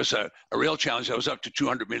it was a real challenge. I was up to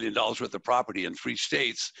 $200 million worth of property in 3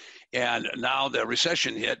 states, and now the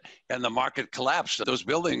recession hit and the market collapsed. Those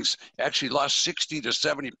buildings actually lost 60 to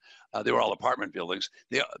 70 they were all apartment buildings.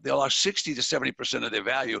 They lost 60 to 70% of their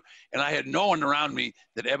value. And I had no one around me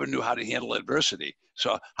that ever knew how to handle adversity.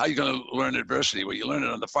 So how are you going to learn adversity? Well, you learn it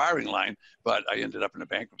on the firing line, but I ended up in a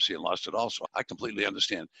bankruptcy and lost it all. So I completely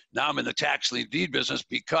understand. Now I'm in the tax lien deed business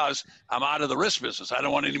because I'm out of the risk business. I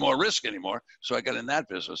don't want any more risk anymore. So I got in that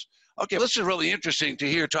business. Okay, this is really interesting to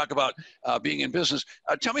hear talk about being in business.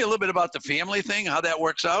 Tell me a little bit about the family thing, how that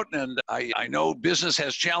works out. And I know business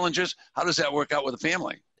has challenges. How does that work out with the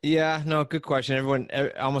family? Yeah, no, good question. Everyone,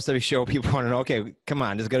 almost every show, people want to know, okay, come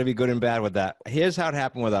on, there's got to be good and bad with that. Here's how it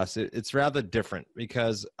happened with us. It's rather different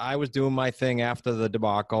because I was doing my thing after the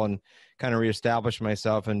debacle and kind of reestablished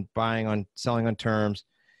myself and selling on terms.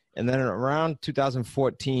 And then around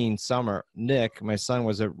 2014 summer, Nick, my son,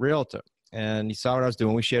 was a realtor and he saw what I was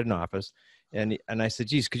doing. We shared an office. And I said,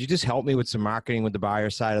 geez, could you just help me with some marketing with the buyer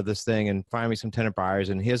side of this thing and find me some tenant buyers?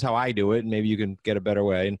 And here's how I do it. And maybe you can get a better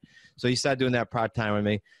way. And so he started doing that part-time with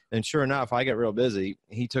me. And sure enough, I got real busy.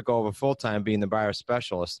 He took over full-time being the buyer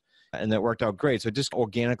specialist. And that worked out great. So it just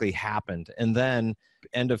organically happened. And then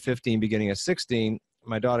end of 15, beginning of 16,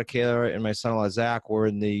 my daughter Kayla and my son-in-law Zach were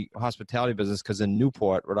in the hospitality business because in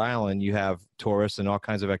Newport, Rhode Island, you have tourists and all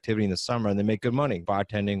kinds of activity in the summer and they make good money,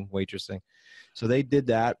 bartending, waitressing. So they did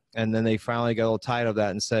that, and then they finally got a little tired of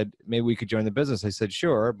that and said, maybe we could join the business. I said,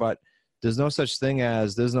 sure, but there's no such thing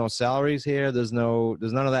as there's no salaries here. There's none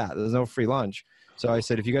of that. There's no free lunch. So I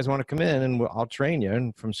said, if you guys want to come in, and I'll train you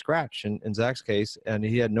and from scratch in Zach's case, and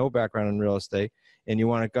he had no background in real estate, and you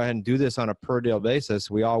want to go ahead and do this on a per deal basis,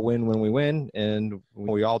 we all win when we win, and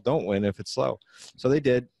we all don't win if it's slow. So they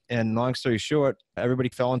did. And long story short, everybody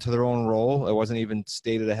fell into their own role. It wasn't even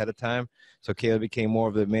stated ahead of time. So Caleb became more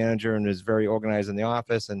of the manager and is very organized in the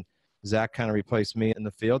office. And Zach kind of replaced me in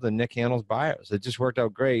the field. And Nick handles buyers. It just worked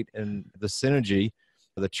out great. And the synergy,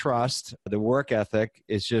 the trust, the work ethic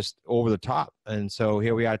is just over the top. And so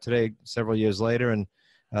here we are today, several years later, and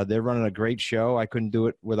they're running a great show. I couldn't do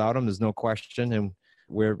it without them. There's no question. And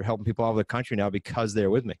we're helping people all over the country now because they're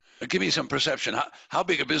with me. Give me some perception. How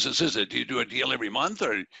big a business is it? Do you do a deal every month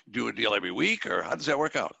or do a deal every week, or how does that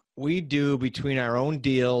work out? We do between our own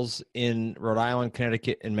deals in Rhode Island,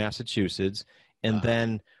 Connecticut, and Massachusetts. And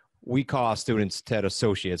then we call our students TED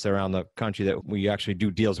associates around the country that we actually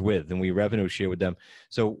do deals with, and we revenue share with them.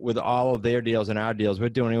 So with all of their deals and our deals, we're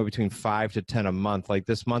doing anywhere between 5 to 10 a month. Like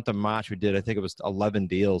this month of March, we did, I think it was 11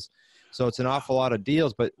 deals. So it's an awful lot of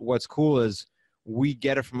deals. But what's cool is we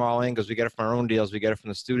get it from all angles. We get it from our own deals. We get it from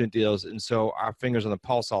the student deals. And so our fingers on the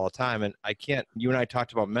pulse all the time. And you and I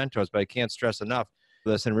talked about mentors, but I can't stress enough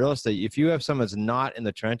this in real estate. If you have someone that's not in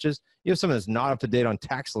the trenches, you have someone that's not up to date on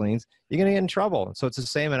tax liens, you're going to get in trouble. So it's the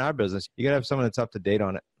same in our business. You got to have someone that's up to date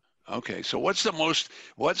on it. Okay. So what's the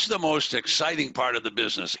most exciting part of the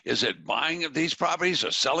business? Is it buying of these properties or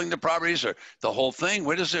selling the properties or the whole thing?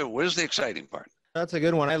 Where's the exciting part? That's a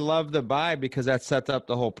good one. I love the buy because that sets up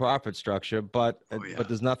the whole profit structure, but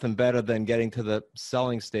there's nothing better than getting to the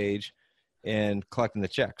selling stage and collecting the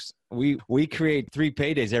checks. We create 3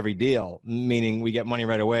 paydays every deal, meaning we get money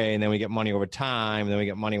right away and then we get money over time and then we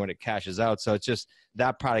get money when it cashes out. So it's just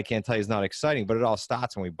that part I can't tell you is not exciting, but it all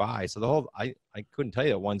starts when we buy. So I couldn't tell you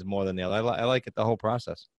that one's more than the other. I like it, the whole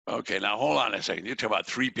process. Okay, now hold on a second. You're talking about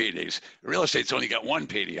 3 paydays. Real estate's only got 1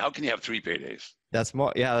 payday. How can you have 3 paydays? That's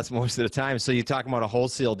most of the time. So you're talking about a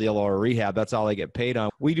wholesale deal or a rehab. That's all they get paid on.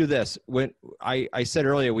 We do this. When I said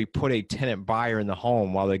earlier, we put a tenant buyer in the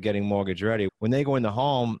home while they're getting mortgage ready. When they go in the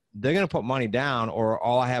home, they're going to put money down, or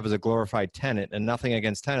all I have is a glorified tenant, and nothing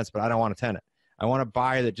against tenants, but I don't want a tenant. I want a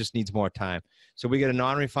buyer that just needs more time. So we get a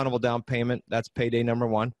non-refundable down payment. That's payday number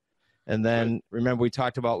 1. And then remember, we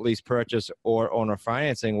talked about lease purchase or owner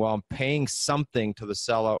financing. Well, I'm paying something to the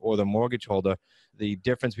seller or the mortgage holder. The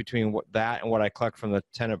difference between that and what I collect from the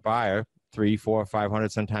tenant buyer, 300, 400,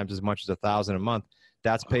 500, sometimes as much as $1,000 a month,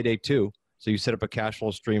 that's payday 2. So you set up a cash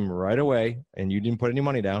flow stream right away and you didn't put any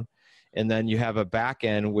money down. And then you have a back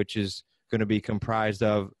end, which is going to be comprised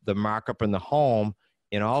of the markup in the home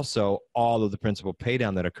and also all of the principal pay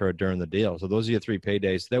down that occurred during the deal. So those are your 3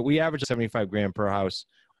 paydays that we average $75,000 per house,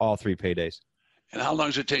 all 3 paydays. And how long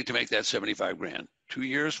does it take to make that $75,000? 2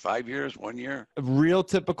 years, 5 years, 1 year? Real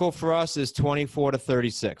typical for us is 24 to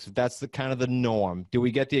 36. That's the kind of the norm. Do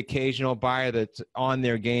we get the occasional buyer that's on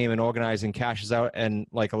their game and organized and cashes out in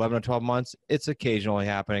like 11 or 12 months? It's occasionally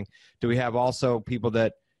happening. Do we have also people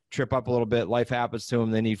that trip up a little bit, life happens to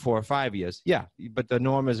them, they need 4 or 5 years? Yeah, but the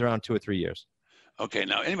norm is around 2 or 3 years. Okay,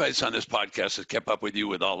 now anybody that's on this podcast that kept up with you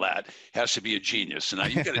with all that has to be a genius. So now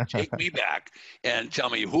you got to take me back and tell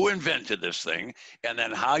me who invented this thing and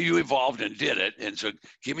then how you evolved and did it. And so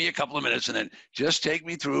give me a couple of minutes and then just take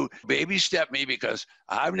me through, baby step me, because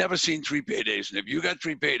I've never seen 3 paydays. And if you got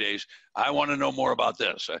 3 paydays, I want to know more about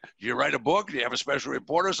this. Do you write a book? Do you have a special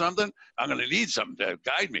report or something? I'm going to need something to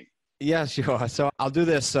guide me. Yeah, sure. So I'll do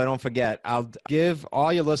this so I don't forget. I'll give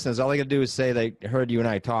all your listeners, all they got to do is say they heard you and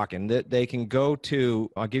I talking. They can go to,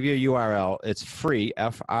 I'll give you a URL. It's free,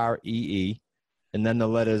 FREE, and then the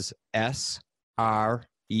letters SREC.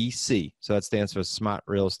 So that stands for Smart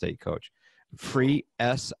Real Estate Coach. Free,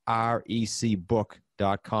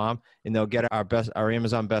 SRECbook.com, and they'll get our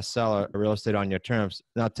Amazon bestseller, Real Estate on Your Terms.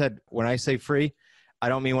 Now, Ted, when I say free, I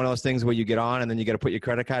don't mean one of those things where you get on and then you got to put your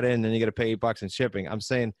credit card in and then you got to pay $8 in shipping. I'm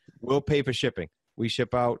saying we'll pay for shipping. We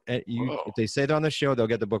ship out. If they say it on the show, they'll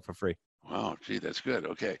get the book for free. Wow, gee, that's good.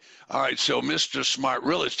 Okay. All right. So, Mr. Smart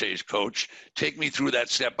Real Estate Coach, take me through that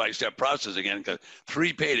step-by-step process again, because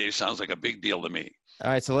 3 paydays sounds like a big deal to me. All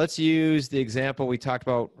right. So let's use the example we talked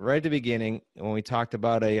about right at the beginning when we talked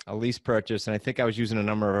about a lease purchase. And I think I was using a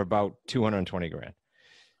number of about $220,000.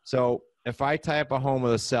 So if I tie up a home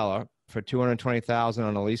with a seller for $220,000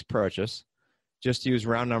 on a lease purchase, just to use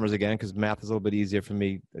round numbers again, because math is a little bit easier for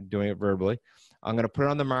me doing it verbally. I'm going to put it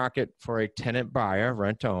on the market for a tenant buyer,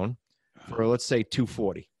 rent to own, for let's say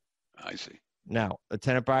 $240,000. I see. Now, the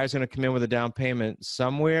tenant buyer is going to come in with a down payment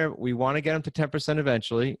somewhere. We want to get them to 10%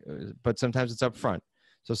 eventually, but sometimes it's up front.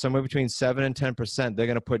 So somewhere between 7 and 10%, they're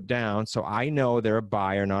going to put down. So I know they're a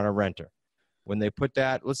buyer, not a renter. When they put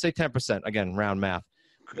that, let's say 10%, again, round math.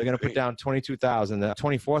 They're going to put down $22,000,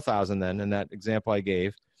 $24,000 then in that example I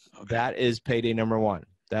gave. Okay. That is payday number 1.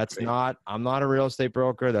 That's not, I'm not a real estate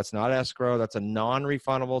broker. That's not escrow. That's a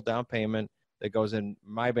non-refundable down payment that goes in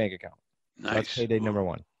my bank account. Nice. So that's payday number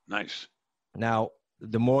 1. Nice. Now,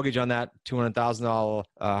 the mortgage on that $200,000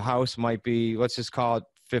 house might be, let's just call it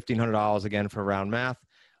 $1,500 again for round math.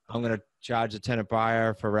 I'm going to charge the tenant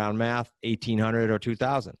buyer for round math $1,800 or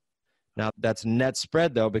 $2,000. Now, that's net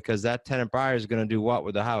spread, though, because that tenant buyer is going to do what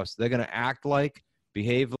with the house? They're going to act like,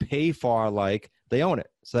 behave, pay for like they own it.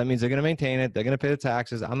 So that means they're going to maintain it. They're going to pay the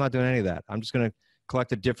taxes. I'm not doing any of that. I'm just going to collect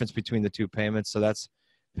the difference between the 2 payments. So that's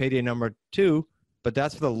payday number 2, but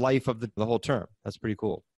that's for the life of the whole term. That's pretty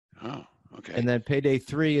cool. Oh, okay. And then payday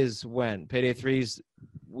 3 is when? Payday 3 is,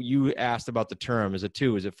 you asked about the term. Is it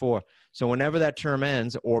 2? Is it 4? So whenever that term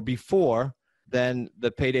ends or before, then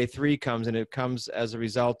the payday 3 comes, and it comes as a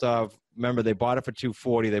result of, remember, they bought it for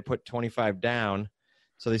 $240,000, they put $25,000 down,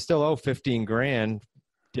 so they still owe $15,000.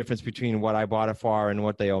 Difference between what I bought it for and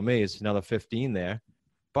what they owe me is another $15,000 there.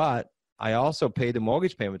 But I also paid the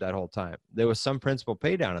mortgage payment that whole time. There was some principal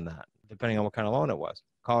pay down in that, depending on what kind of loan it was.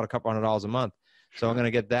 Call it a couple $100 a month. So I'm going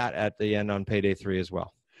to get that at the end on payday 3 as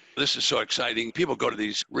well. This is so exciting. People go to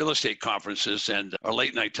these real estate conferences and our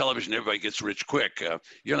late night television, everybody gets rich quick.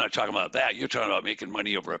 You're not talking about that. You're talking about making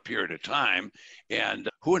money over a period of time. And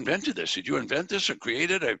who invented this? Did you invent this or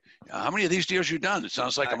create it? How many of these deals you done? It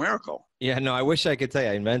sounds like a miracle. Yeah, no, I wish I could tell you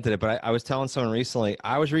I invented it, but I was telling someone recently,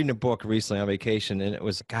 I was reading a book recently on vacation, and it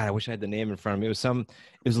was, God, I wish I had the name in front of me. It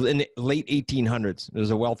was in the late 1800s. It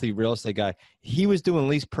was a wealthy real estate guy. He was doing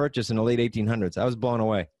lease purchase in the late 1800s. I was blown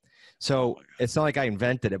away. So it's not like I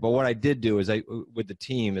invented it, but what I did do is with the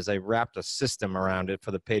team is I wrapped a system around it for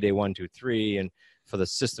the payday 1, 2, 3, and for the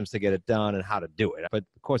systems to get it done and how to do it. But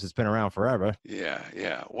of course, it's been around forever.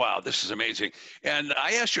 Yeah. Wow, this is amazing. And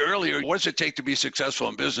I asked you earlier, what does it take to be successful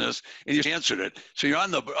in business? And you answered it. So you're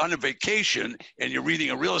on a vacation and you're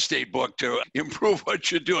reading a real estate book to improve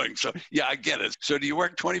what you're doing. So yeah, I get it. So do you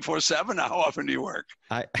work 24/7? How often do you work?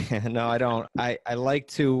 No, I don't. I like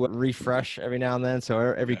to refresh every now and then. So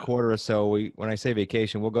every quarter or so, when I say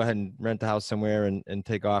vacation, we'll go ahead and rent the house somewhere and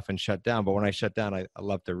take off and shut down. But when I shut down, I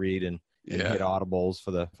love to read and hit audibles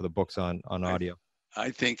for the books on audio.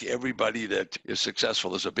 I think everybody that is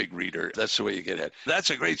successful is a big reader. That's the way you get ahead.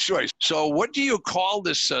 That's a great story. So what do you call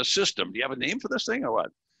this system? Do you have a name for this thing or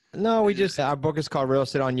what? No, our book is called Real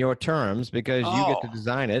Estate on Your Terms because you get to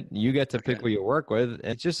design it. You get to pick what you work with.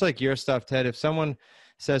 It's just like your stuff, Ted. If someone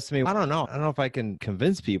says to me, I don't know if I can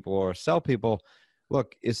convince people or sell people.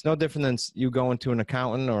 Look, it's no different than you going to an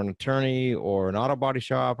accountant or an attorney or an auto body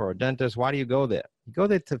shop or a dentist. Why do you go there? You go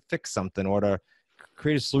there to fix something or to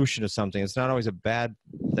create a solution to something. It's not always a bad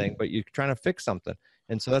thing, but you're trying to fix something.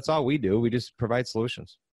 And so that's all we do. We just provide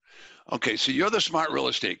solutions. Okay, so you're the smart real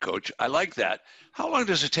estate coach. I like that. How long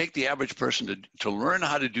does it take the average person to learn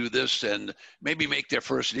how to do this and maybe make their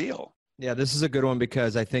first deal? Yeah, this is a good one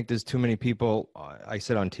because I think there's too many people. I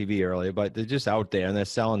said on TV earlier, but they're just out there and they're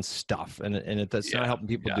selling stuff, and it's not helping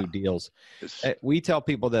people do deals. We tell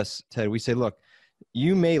people this, Ted. We say, look,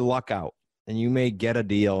 you may luck out and you may get a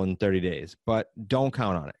deal in 30 days, but don't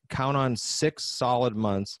count on it. Count on 6 solid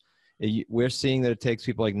months. We're seeing that it takes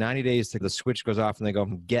people like 90 days to the switch goes off and they go,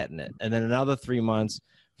 I'm getting it, and then another 3 months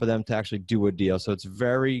for them to actually do a deal. So it's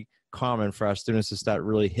very common for our students to start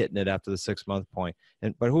really hitting it after the 6-month point.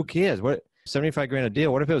 But who cares? What, 75 grand a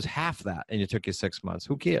deal? What if it was half that and you took your 6 months?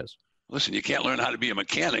 Who cares? Listen, you can't learn how to be a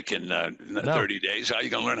mechanic in No. 30 days. How are you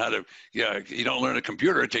going to learn how to, you don't learn a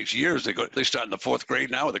computer. It takes years. They start in the 4th grade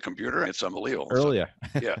now with a computer. It's unbelievable. Earlier.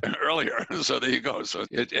 So, earlier. So there you go. So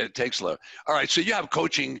it takes love. All right. So you have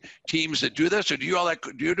coaching teams that do this, or do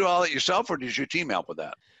you do all that yourself, or does your team help with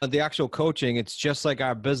that? The actual coaching, it's just like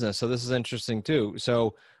our business. So this is interesting too.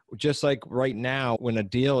 So just like right now, when a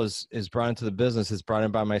deal is brought into the business, it's brought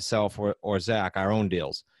in by myself or Zach, our own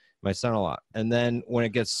deals, my son-in-law. And then when it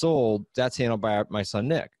gets sold, that's handled by my son,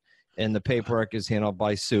 Nick. And the paperwork is handled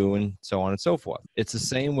by Sue and so on and so forth. It's the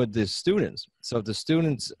same with the students. So if the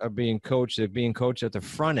students are being coached, they're being coached at the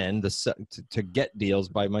front end to get deals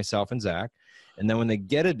by myself and Zach. And then when they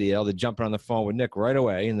get a deal, they're jumping on the phone with Nick right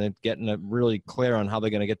away, and they're getting really clear on how they're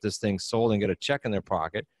going to get this thing sold and get a check in their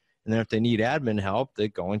pocket. And then if they need admin help, they're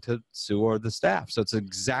going to Sue or the staff. So it's the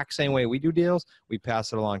exact same way we do deals. We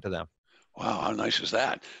pass it along to them. Wow, how nice is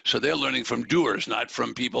that? So they're learning from doers, not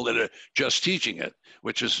from people that are just teaching it,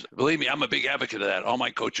 which is, believe me, I'm a big advocate of that. All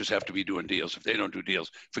my coaches have to be doing deals. If they don't do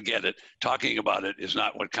deals, forget it. Talking about it is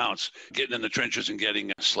not what counts. Getting in the trenches and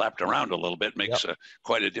getting slapped around a little bit makes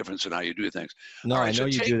quite a difference in how you do things. No, right, I know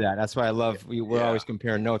you do that. That's why I love, we're always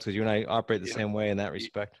comparing notes because you and I operate the same way in that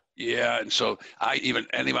respect. Yeah, and so any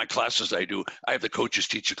of my classes I do, I have the coaches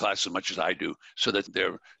teach the class as much as I do, so that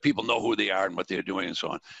people know who they are and what they're doing and so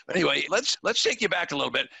on. But anyway, let's take you back a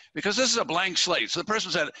little bit, because this is a blank slate. So the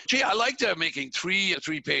person said, "Gee, I liked making three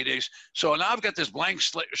paydays. So now I've got this blank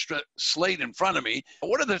slate in front of me.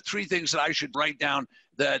 What are the 3 things that I should write down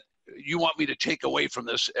that you want me to take away from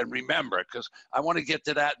this and remember?" Because I want to get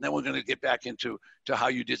to that, and then we're going to get back into how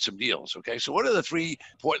you did some deals. Okay, so what are the 3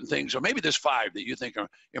 important things, or maybe there's 5 that you think are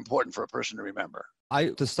important for a person to remember?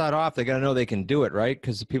 To start off, they got to know they can do it, right?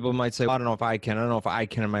 Because people might say, well, I don't know if I can. I don't know if I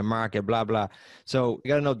can in my market, blah, blah. So you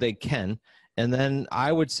got to know they can. And then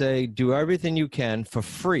I would say do everything you can for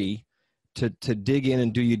free to dig in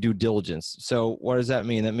and do your due diligence. So what does that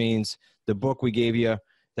mean? That means the book we gave you.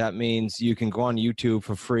 That means you can go on YouTube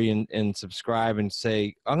for free and subscribe and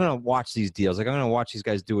say, I'm going to watch these deals. Like, I'm going to watch these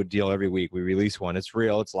guys do a deal every week. We release one. It's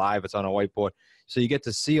real. It's live. It's on a whiteboard. So you get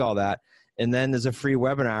to see all that. And then there's a free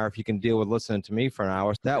webinar if you can deal with listening to me for an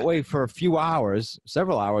hour. That way, for a few hours,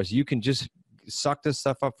 several hours, you can just suck this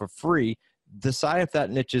stuff up for free. Decide if that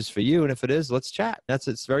niche is for you. And if it is, let's chat.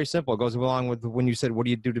 It's very simple. It goes along with when you said, what do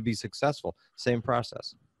you do to be successful? Same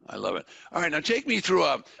process. I love it. All right, now take me through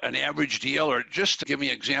an average deal, or just to give me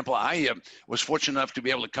an example. I was fortunate enough to be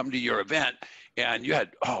able to come to your event, and you had,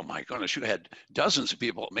 oh my goodness, you had dozens of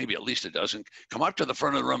people, maybe at least a dozen, come up to the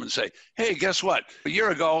front of the room and say, hey, guess what? A year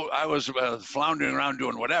ago, I was floundering around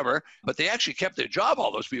doing whatever, but they actually kept their job.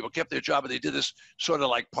 All those people kept their job, and they did this sort of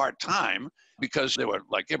like part-time, because they were,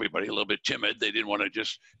 like everybody, a little bit timid. They didn't want to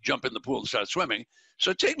just jump in the pool and start swimming.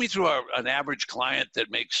 So take me through an average client that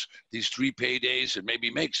makes these 3 paydays and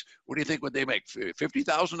maybe makes, what do you think would they make?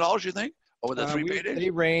 $50,000, you think? Over the 3 paydays? They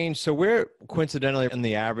range. So we're coincidentally in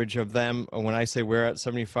the average of them. When I say we're at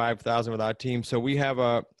 75,000 with our team. So we have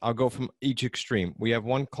I'll go from each extreme. We have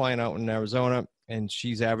one client out in Arizona, and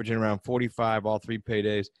she's averaging around 45, all 3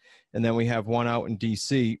 paydays. And then we have one out in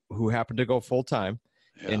DC who happened to go full time.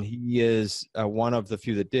 Yeah. And he is one of the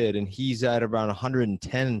few that did. And he's at around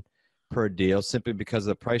 110 per deal, simply because of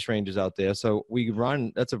the price ranges out there. So we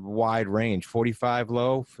run, that's a wide range, 45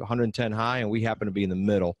 low, 110 high, and we happen to be in the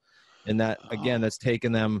middle. And that, again, that's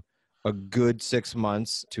taken them a good 6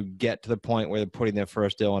 months to get to the point where they're putting their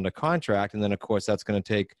first deal under contract. And then, of course, that's going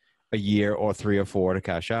to take a year or 3 or 4 to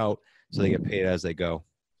cash out. So they get paid as they go.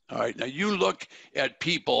 All right. Now, you look at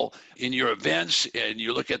people in your events, and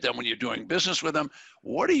you look at them when you're doing business with them.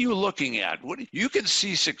 What are you looking at? You can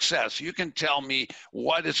see success. You can tell me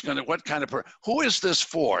what kind of who is this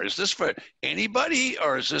for? Is this for anybody,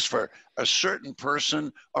 or is this for a certain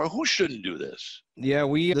person, or who shouldn't do this? Yeah,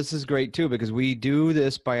 this is great too, because we do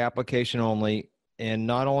this by application only, and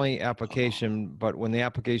not only application, but when the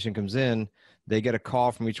application comes in, they get a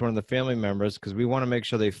call from each one of the family members, because we want to make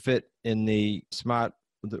sure they fit in the SMART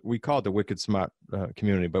we call it the wicked smart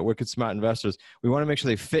community, but wicked smart investors, we want to make sure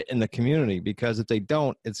they fit in the community, because if they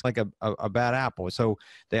don't, it's like a bad apple. So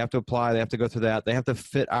they have to apply, they have to go through that. They have to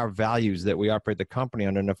fit our values that we operate the company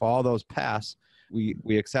under. And if all those pass,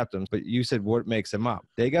 we accept them. But you said what makes them up?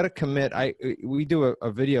 They got to commit. We do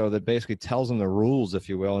a video that basically tells them the rules, if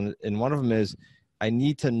you will. And one of them is, I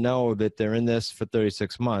need to know that they're in this for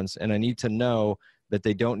 36 months, and I need to know that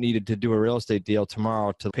they don't need to do a real estate deal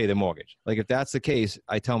tomorrow to pay the mortgage. Like if that's the case,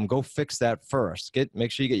 I tell them, go fix that first.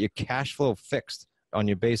 Make sure you get your cash flow fixed on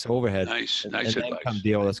your base overhead. Nice and advice. Then come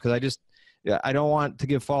deal with this. Because I don't want to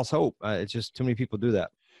give false hope. It's just too many people do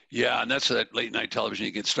that. Yeah, and that's that late night television.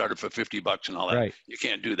 You get started for $50 and all that. Right. You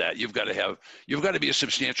can't do that. You've got to be a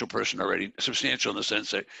substantial person already. Substantial in the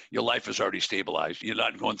sense that your life is already stabilized. You're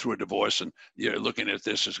not going through a divorce and you're looking at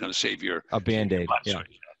this is going to save a Band-Aid.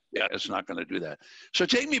 Yeah, it's not going to do that. So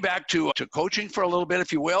take me back to coaching for a little bit,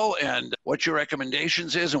 if you will, and what your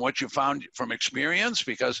recommendations is and what you found from experience,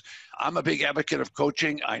 because I'm a big advocate of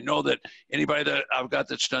coaching. I know that anybody that I've got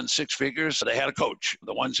that's done six figures, they had a coach.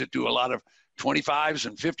 The ones that do a lot of $25,000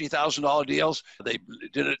 and $50,000 deals, they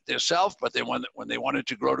did it themselves, but when they wanted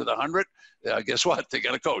to grow to the 100, guess what? They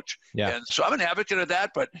got a coach. Yeah. And so I'm an advocate of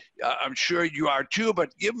that, but I'm sure you are too.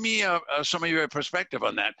 But give me some of your perspective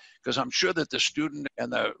on that, because I'm sure that the student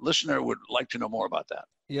and the listener would like to know more about that.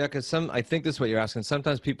 Yeah, because I think this is what you're asking.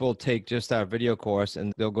 Sometimes people take just our video course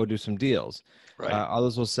and they'll go do some deals. Right.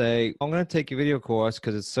 Others will say, I'm going to take your video course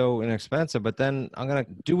because it's so inexpensive, but then I'm going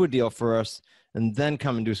to do a deal first and then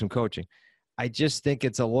come and do some coaching. I just think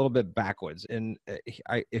it's a little bit backwards. And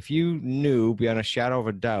if you knew beyond a shadow of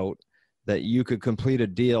a doubt that you could complete a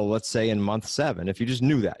deal, let's say in month 7, if you just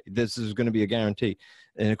knew that this is going to be a guarantee,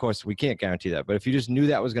 and of course we can't guarantee that, but if you just knew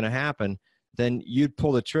that was going to happen, then you'd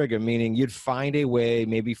pull the trigger, meaning you'd find a way,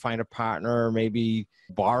 maybe find a partner, maybe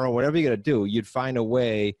borrow, whatever you got to do. You'd find a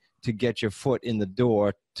way to get your foot in the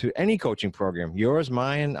door to any coaching program, yours,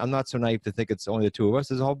 mine. I'm not so naive to think it's only the two of us.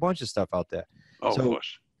 There's a whole bunch of stuff out there. Oh, so, of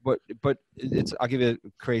course. But I'll give you a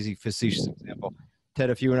crazy facetious example. Ted,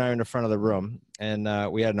 if you and I are in the front of the room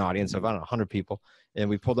and we had an audience of, I don't know, 100 people, and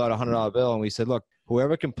we pulled out a $100 bill and we said, look,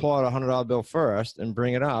 whoever can pull out a $100 bill first and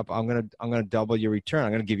bring it up, I'm gonna double your return.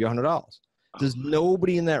 I'm gonna give you $100. There's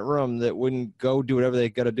nobody in that room that wouldn't go do whatever they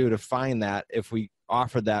got to do to find that. If we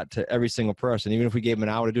offered that to every single person, even if we gave them an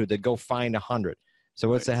hour to do it, they'd go find 100. So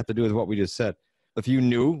what's that have to do with what we just said? If you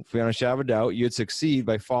knew, if we had a shadow of a doubt, you'd succeed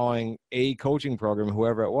by following a coaching program,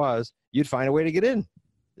 whoever it was, you'd find a way to get in.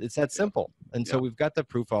 It's that simple. And so we've got the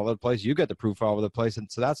proof all over the place. You got the proof all over the place.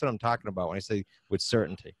 And so that's what I'm talking about when I say with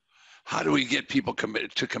certainty. How do we get people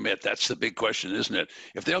to commit? That's the big question, isn't it?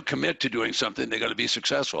 If they'll commit to doing something, they're going to be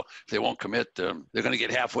successful. If they won't commit, they're going to get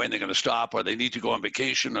halfway and they're going to stop, or they need to go on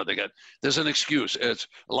vacation, or there's an excuse. It's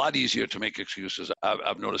a lot easier to make excuses.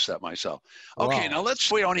 I've noticed that myself. Okay, Now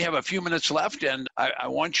we only have a few minutes left, and I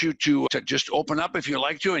want you to just open up if you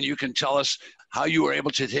like to, and you can tell us how you were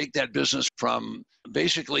able to take that business from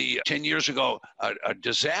basically 10 years ago, a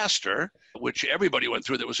disaster, which everybody went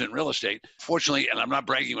through that was in real estate. Fortunately, and I'm not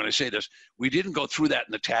bragging when I say this, we didn't go through that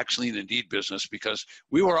in the tax lien and deed business because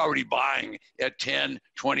we were already buying at 10,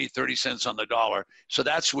 20, 30 cents on the dollar. So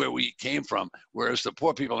that's where we came from. Whereas the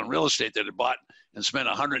poor people in real estate that had bought and spent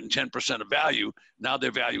 110% of value, now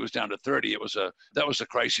their value is down to 30. That was the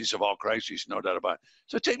crisis of all crises, no doubt about it.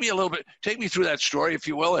 So take me through that story, if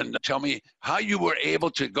you will, and tell me how you were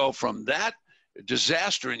able to go from that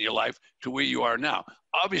disaster in your life to where you are now.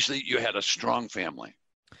 Obviously, you had a strong family.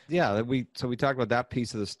 Yeah, we talked about that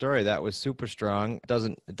piece of the story. That was super strong.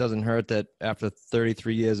 It doesn't hurt that after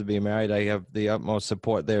 33 years of being married, I have the utmost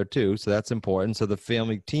support there too. So that's important. So the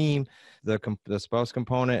family team, the spouse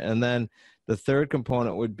component, and then the third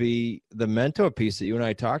component would be the mentor piece that you and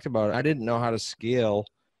I talked about. I didn't know how to scale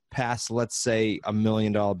past, let's say, $1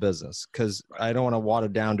 million business, because I don't want to water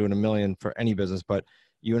down doing $1 million for any business, but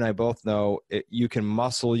you and I both know you can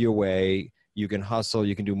muscle your way, you can hustle,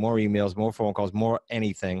 you can do more emails, more phone calls, more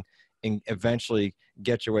anything, and eventually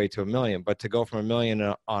get your way to $1 million. But to go from $1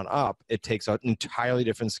 million on up, it takes an entirely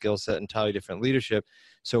different skill set, entirely different leadership.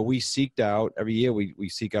 So we seeked out, every year we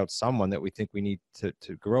seek out someone that we think we need to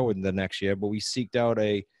grow in the next year, but we seeked out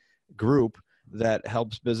a group that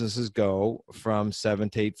helps businesses go from 7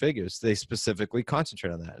 to 8 figures. They specifically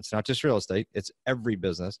concentrate on that. It's not just real estate, it's every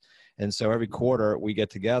business. And so every quarter we get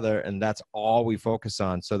together and that's all we focus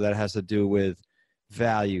on. So that has to do with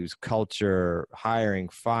values, culture, hiring,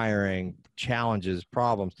 firing, challenges,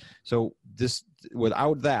 problems. So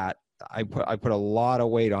without that, I put a lot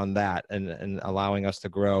of weight on that and allowing us to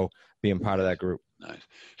grow, being part of that group. Nice.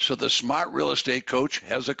 So the smart real estate coach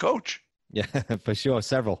has a coach. Yeah, for sure.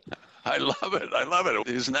 Several. I love it. I love it.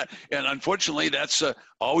 Isn't that? And unfortunately, that's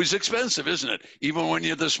always expensive, isn't it? Even when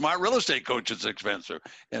you're the smart real estate coach, it's expensive.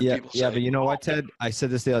 And Yeah, people say, but you know what, Ted? I said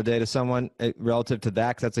this the other day to someone relative to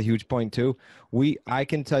that, 'cause that's a huge point too. I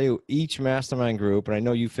can tell you each mastermind group, and I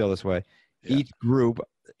know you feel this way, Yeah. each group,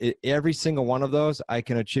 every single one of those, I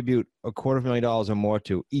can attribute $250,000 or more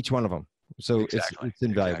to each one of them. So Exactly. it's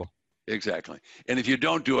invaluable. Exactly. And if you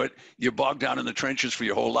don't do it, you're bogged down in the trenches for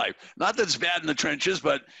your whole life. Not that it's bad in the trenches,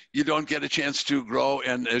 but you don't get a chance to grow.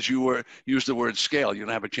 And as you use the word scale, you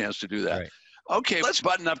don't have a chance to do that. Right. Okay, let's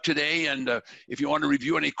button up today. And if you want to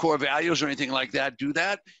review any core values or anything like that, do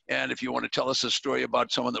that. And if you want to tell us a story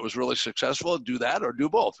about someone that was really successful, do that or do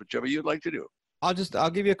both, whichever you'd like to do. I'll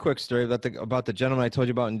give you a quick story about the gentleman I told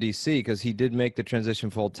you about in DC, because he did make the transition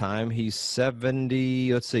full time. He's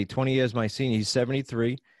 20 years my senior. He's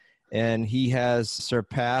 73. And he has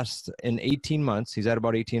surpassed in 18 months, he's at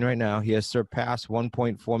about 18 right now, he has surpassed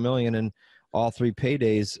 1.4 million in all 3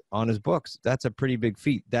 paydays on his books. That's a pretty big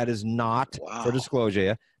feat. That is not, for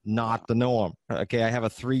disclosure, not the norm. Okay, I have a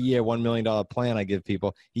 3-year, $1 million plan I give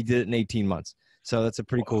people. He did it in 18 months. So that's a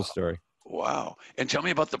pretty cool story. Wow. And tell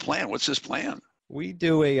me about the plan. What's this plan? We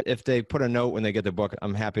do if they put a note when they get the book,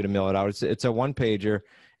 I'm happy to mail it out. It's a 1-pager.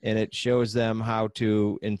 And it shows them how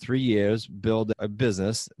to, in 3 years, build a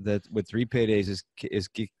business that with 3 paydays is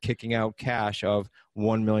kicking out cash of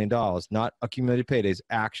 $1 million, not accumulated paydays,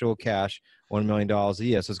 actual cash, $1 million a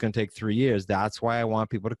year. So it's going to take 3 years. That's why I want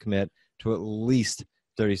people to commit to at least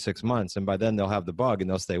 36 months. And by then they'll have the bug and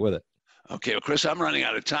they'll stay with it. Okay, well, Chris, I'm running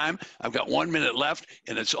out of time. I've got 1 minute left,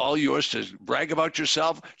 and it's all yours to brag about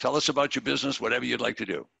yourself. Tell us about your business, whatever you'd like to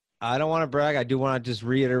do. I don't want to brag. I do want to just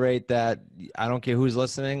reiterate that I don't care who's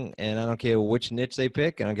listening, and I don't care which niche they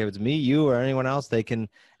pick. I don't care if it's me, you, or anyone else. They can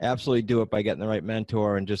absolutely do it by getting the right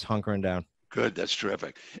mentor and just hunkering down. Good. That's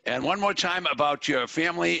terrific. And one more time about your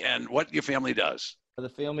family and what your family does. The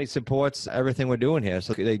family supports everything we're doing here.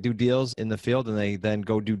 So they do deals in the field, and they then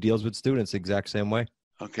go do deals with students the exact same way.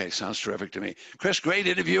 Okay, sounds terrific to me. Chris, great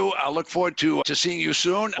interview. I'll look forward to seeing you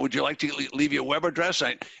soon. Would you like to leave your web address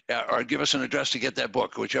or give us an address to get that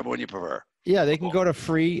book, whichever one you prefer? Yeah, they can go to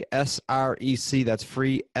free SREC. That's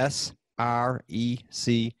free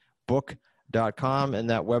SREC book.com. And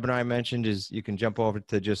that webinar I mentioned you can jump over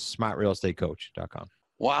to just smartrealestatecoach.com.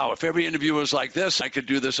 Wow, if every interview was like this, I could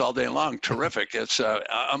do this all day long. Terrific. It's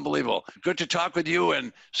unbelievable. Good to talk with you,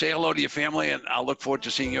 and say hello to your family, and I'll look forward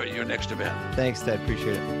to seeing you at your next event. Thanks, Ted.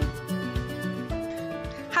 Appreciate it.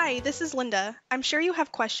 Hi, this is Linda. I'm sure you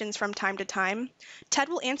have questions from time to time. Ted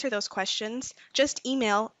will answer those questions. Just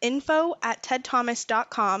email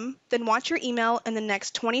info@tedthomas.com, then watch your email in the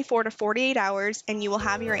next 24 to 48 hours, and you will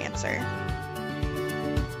have your answer.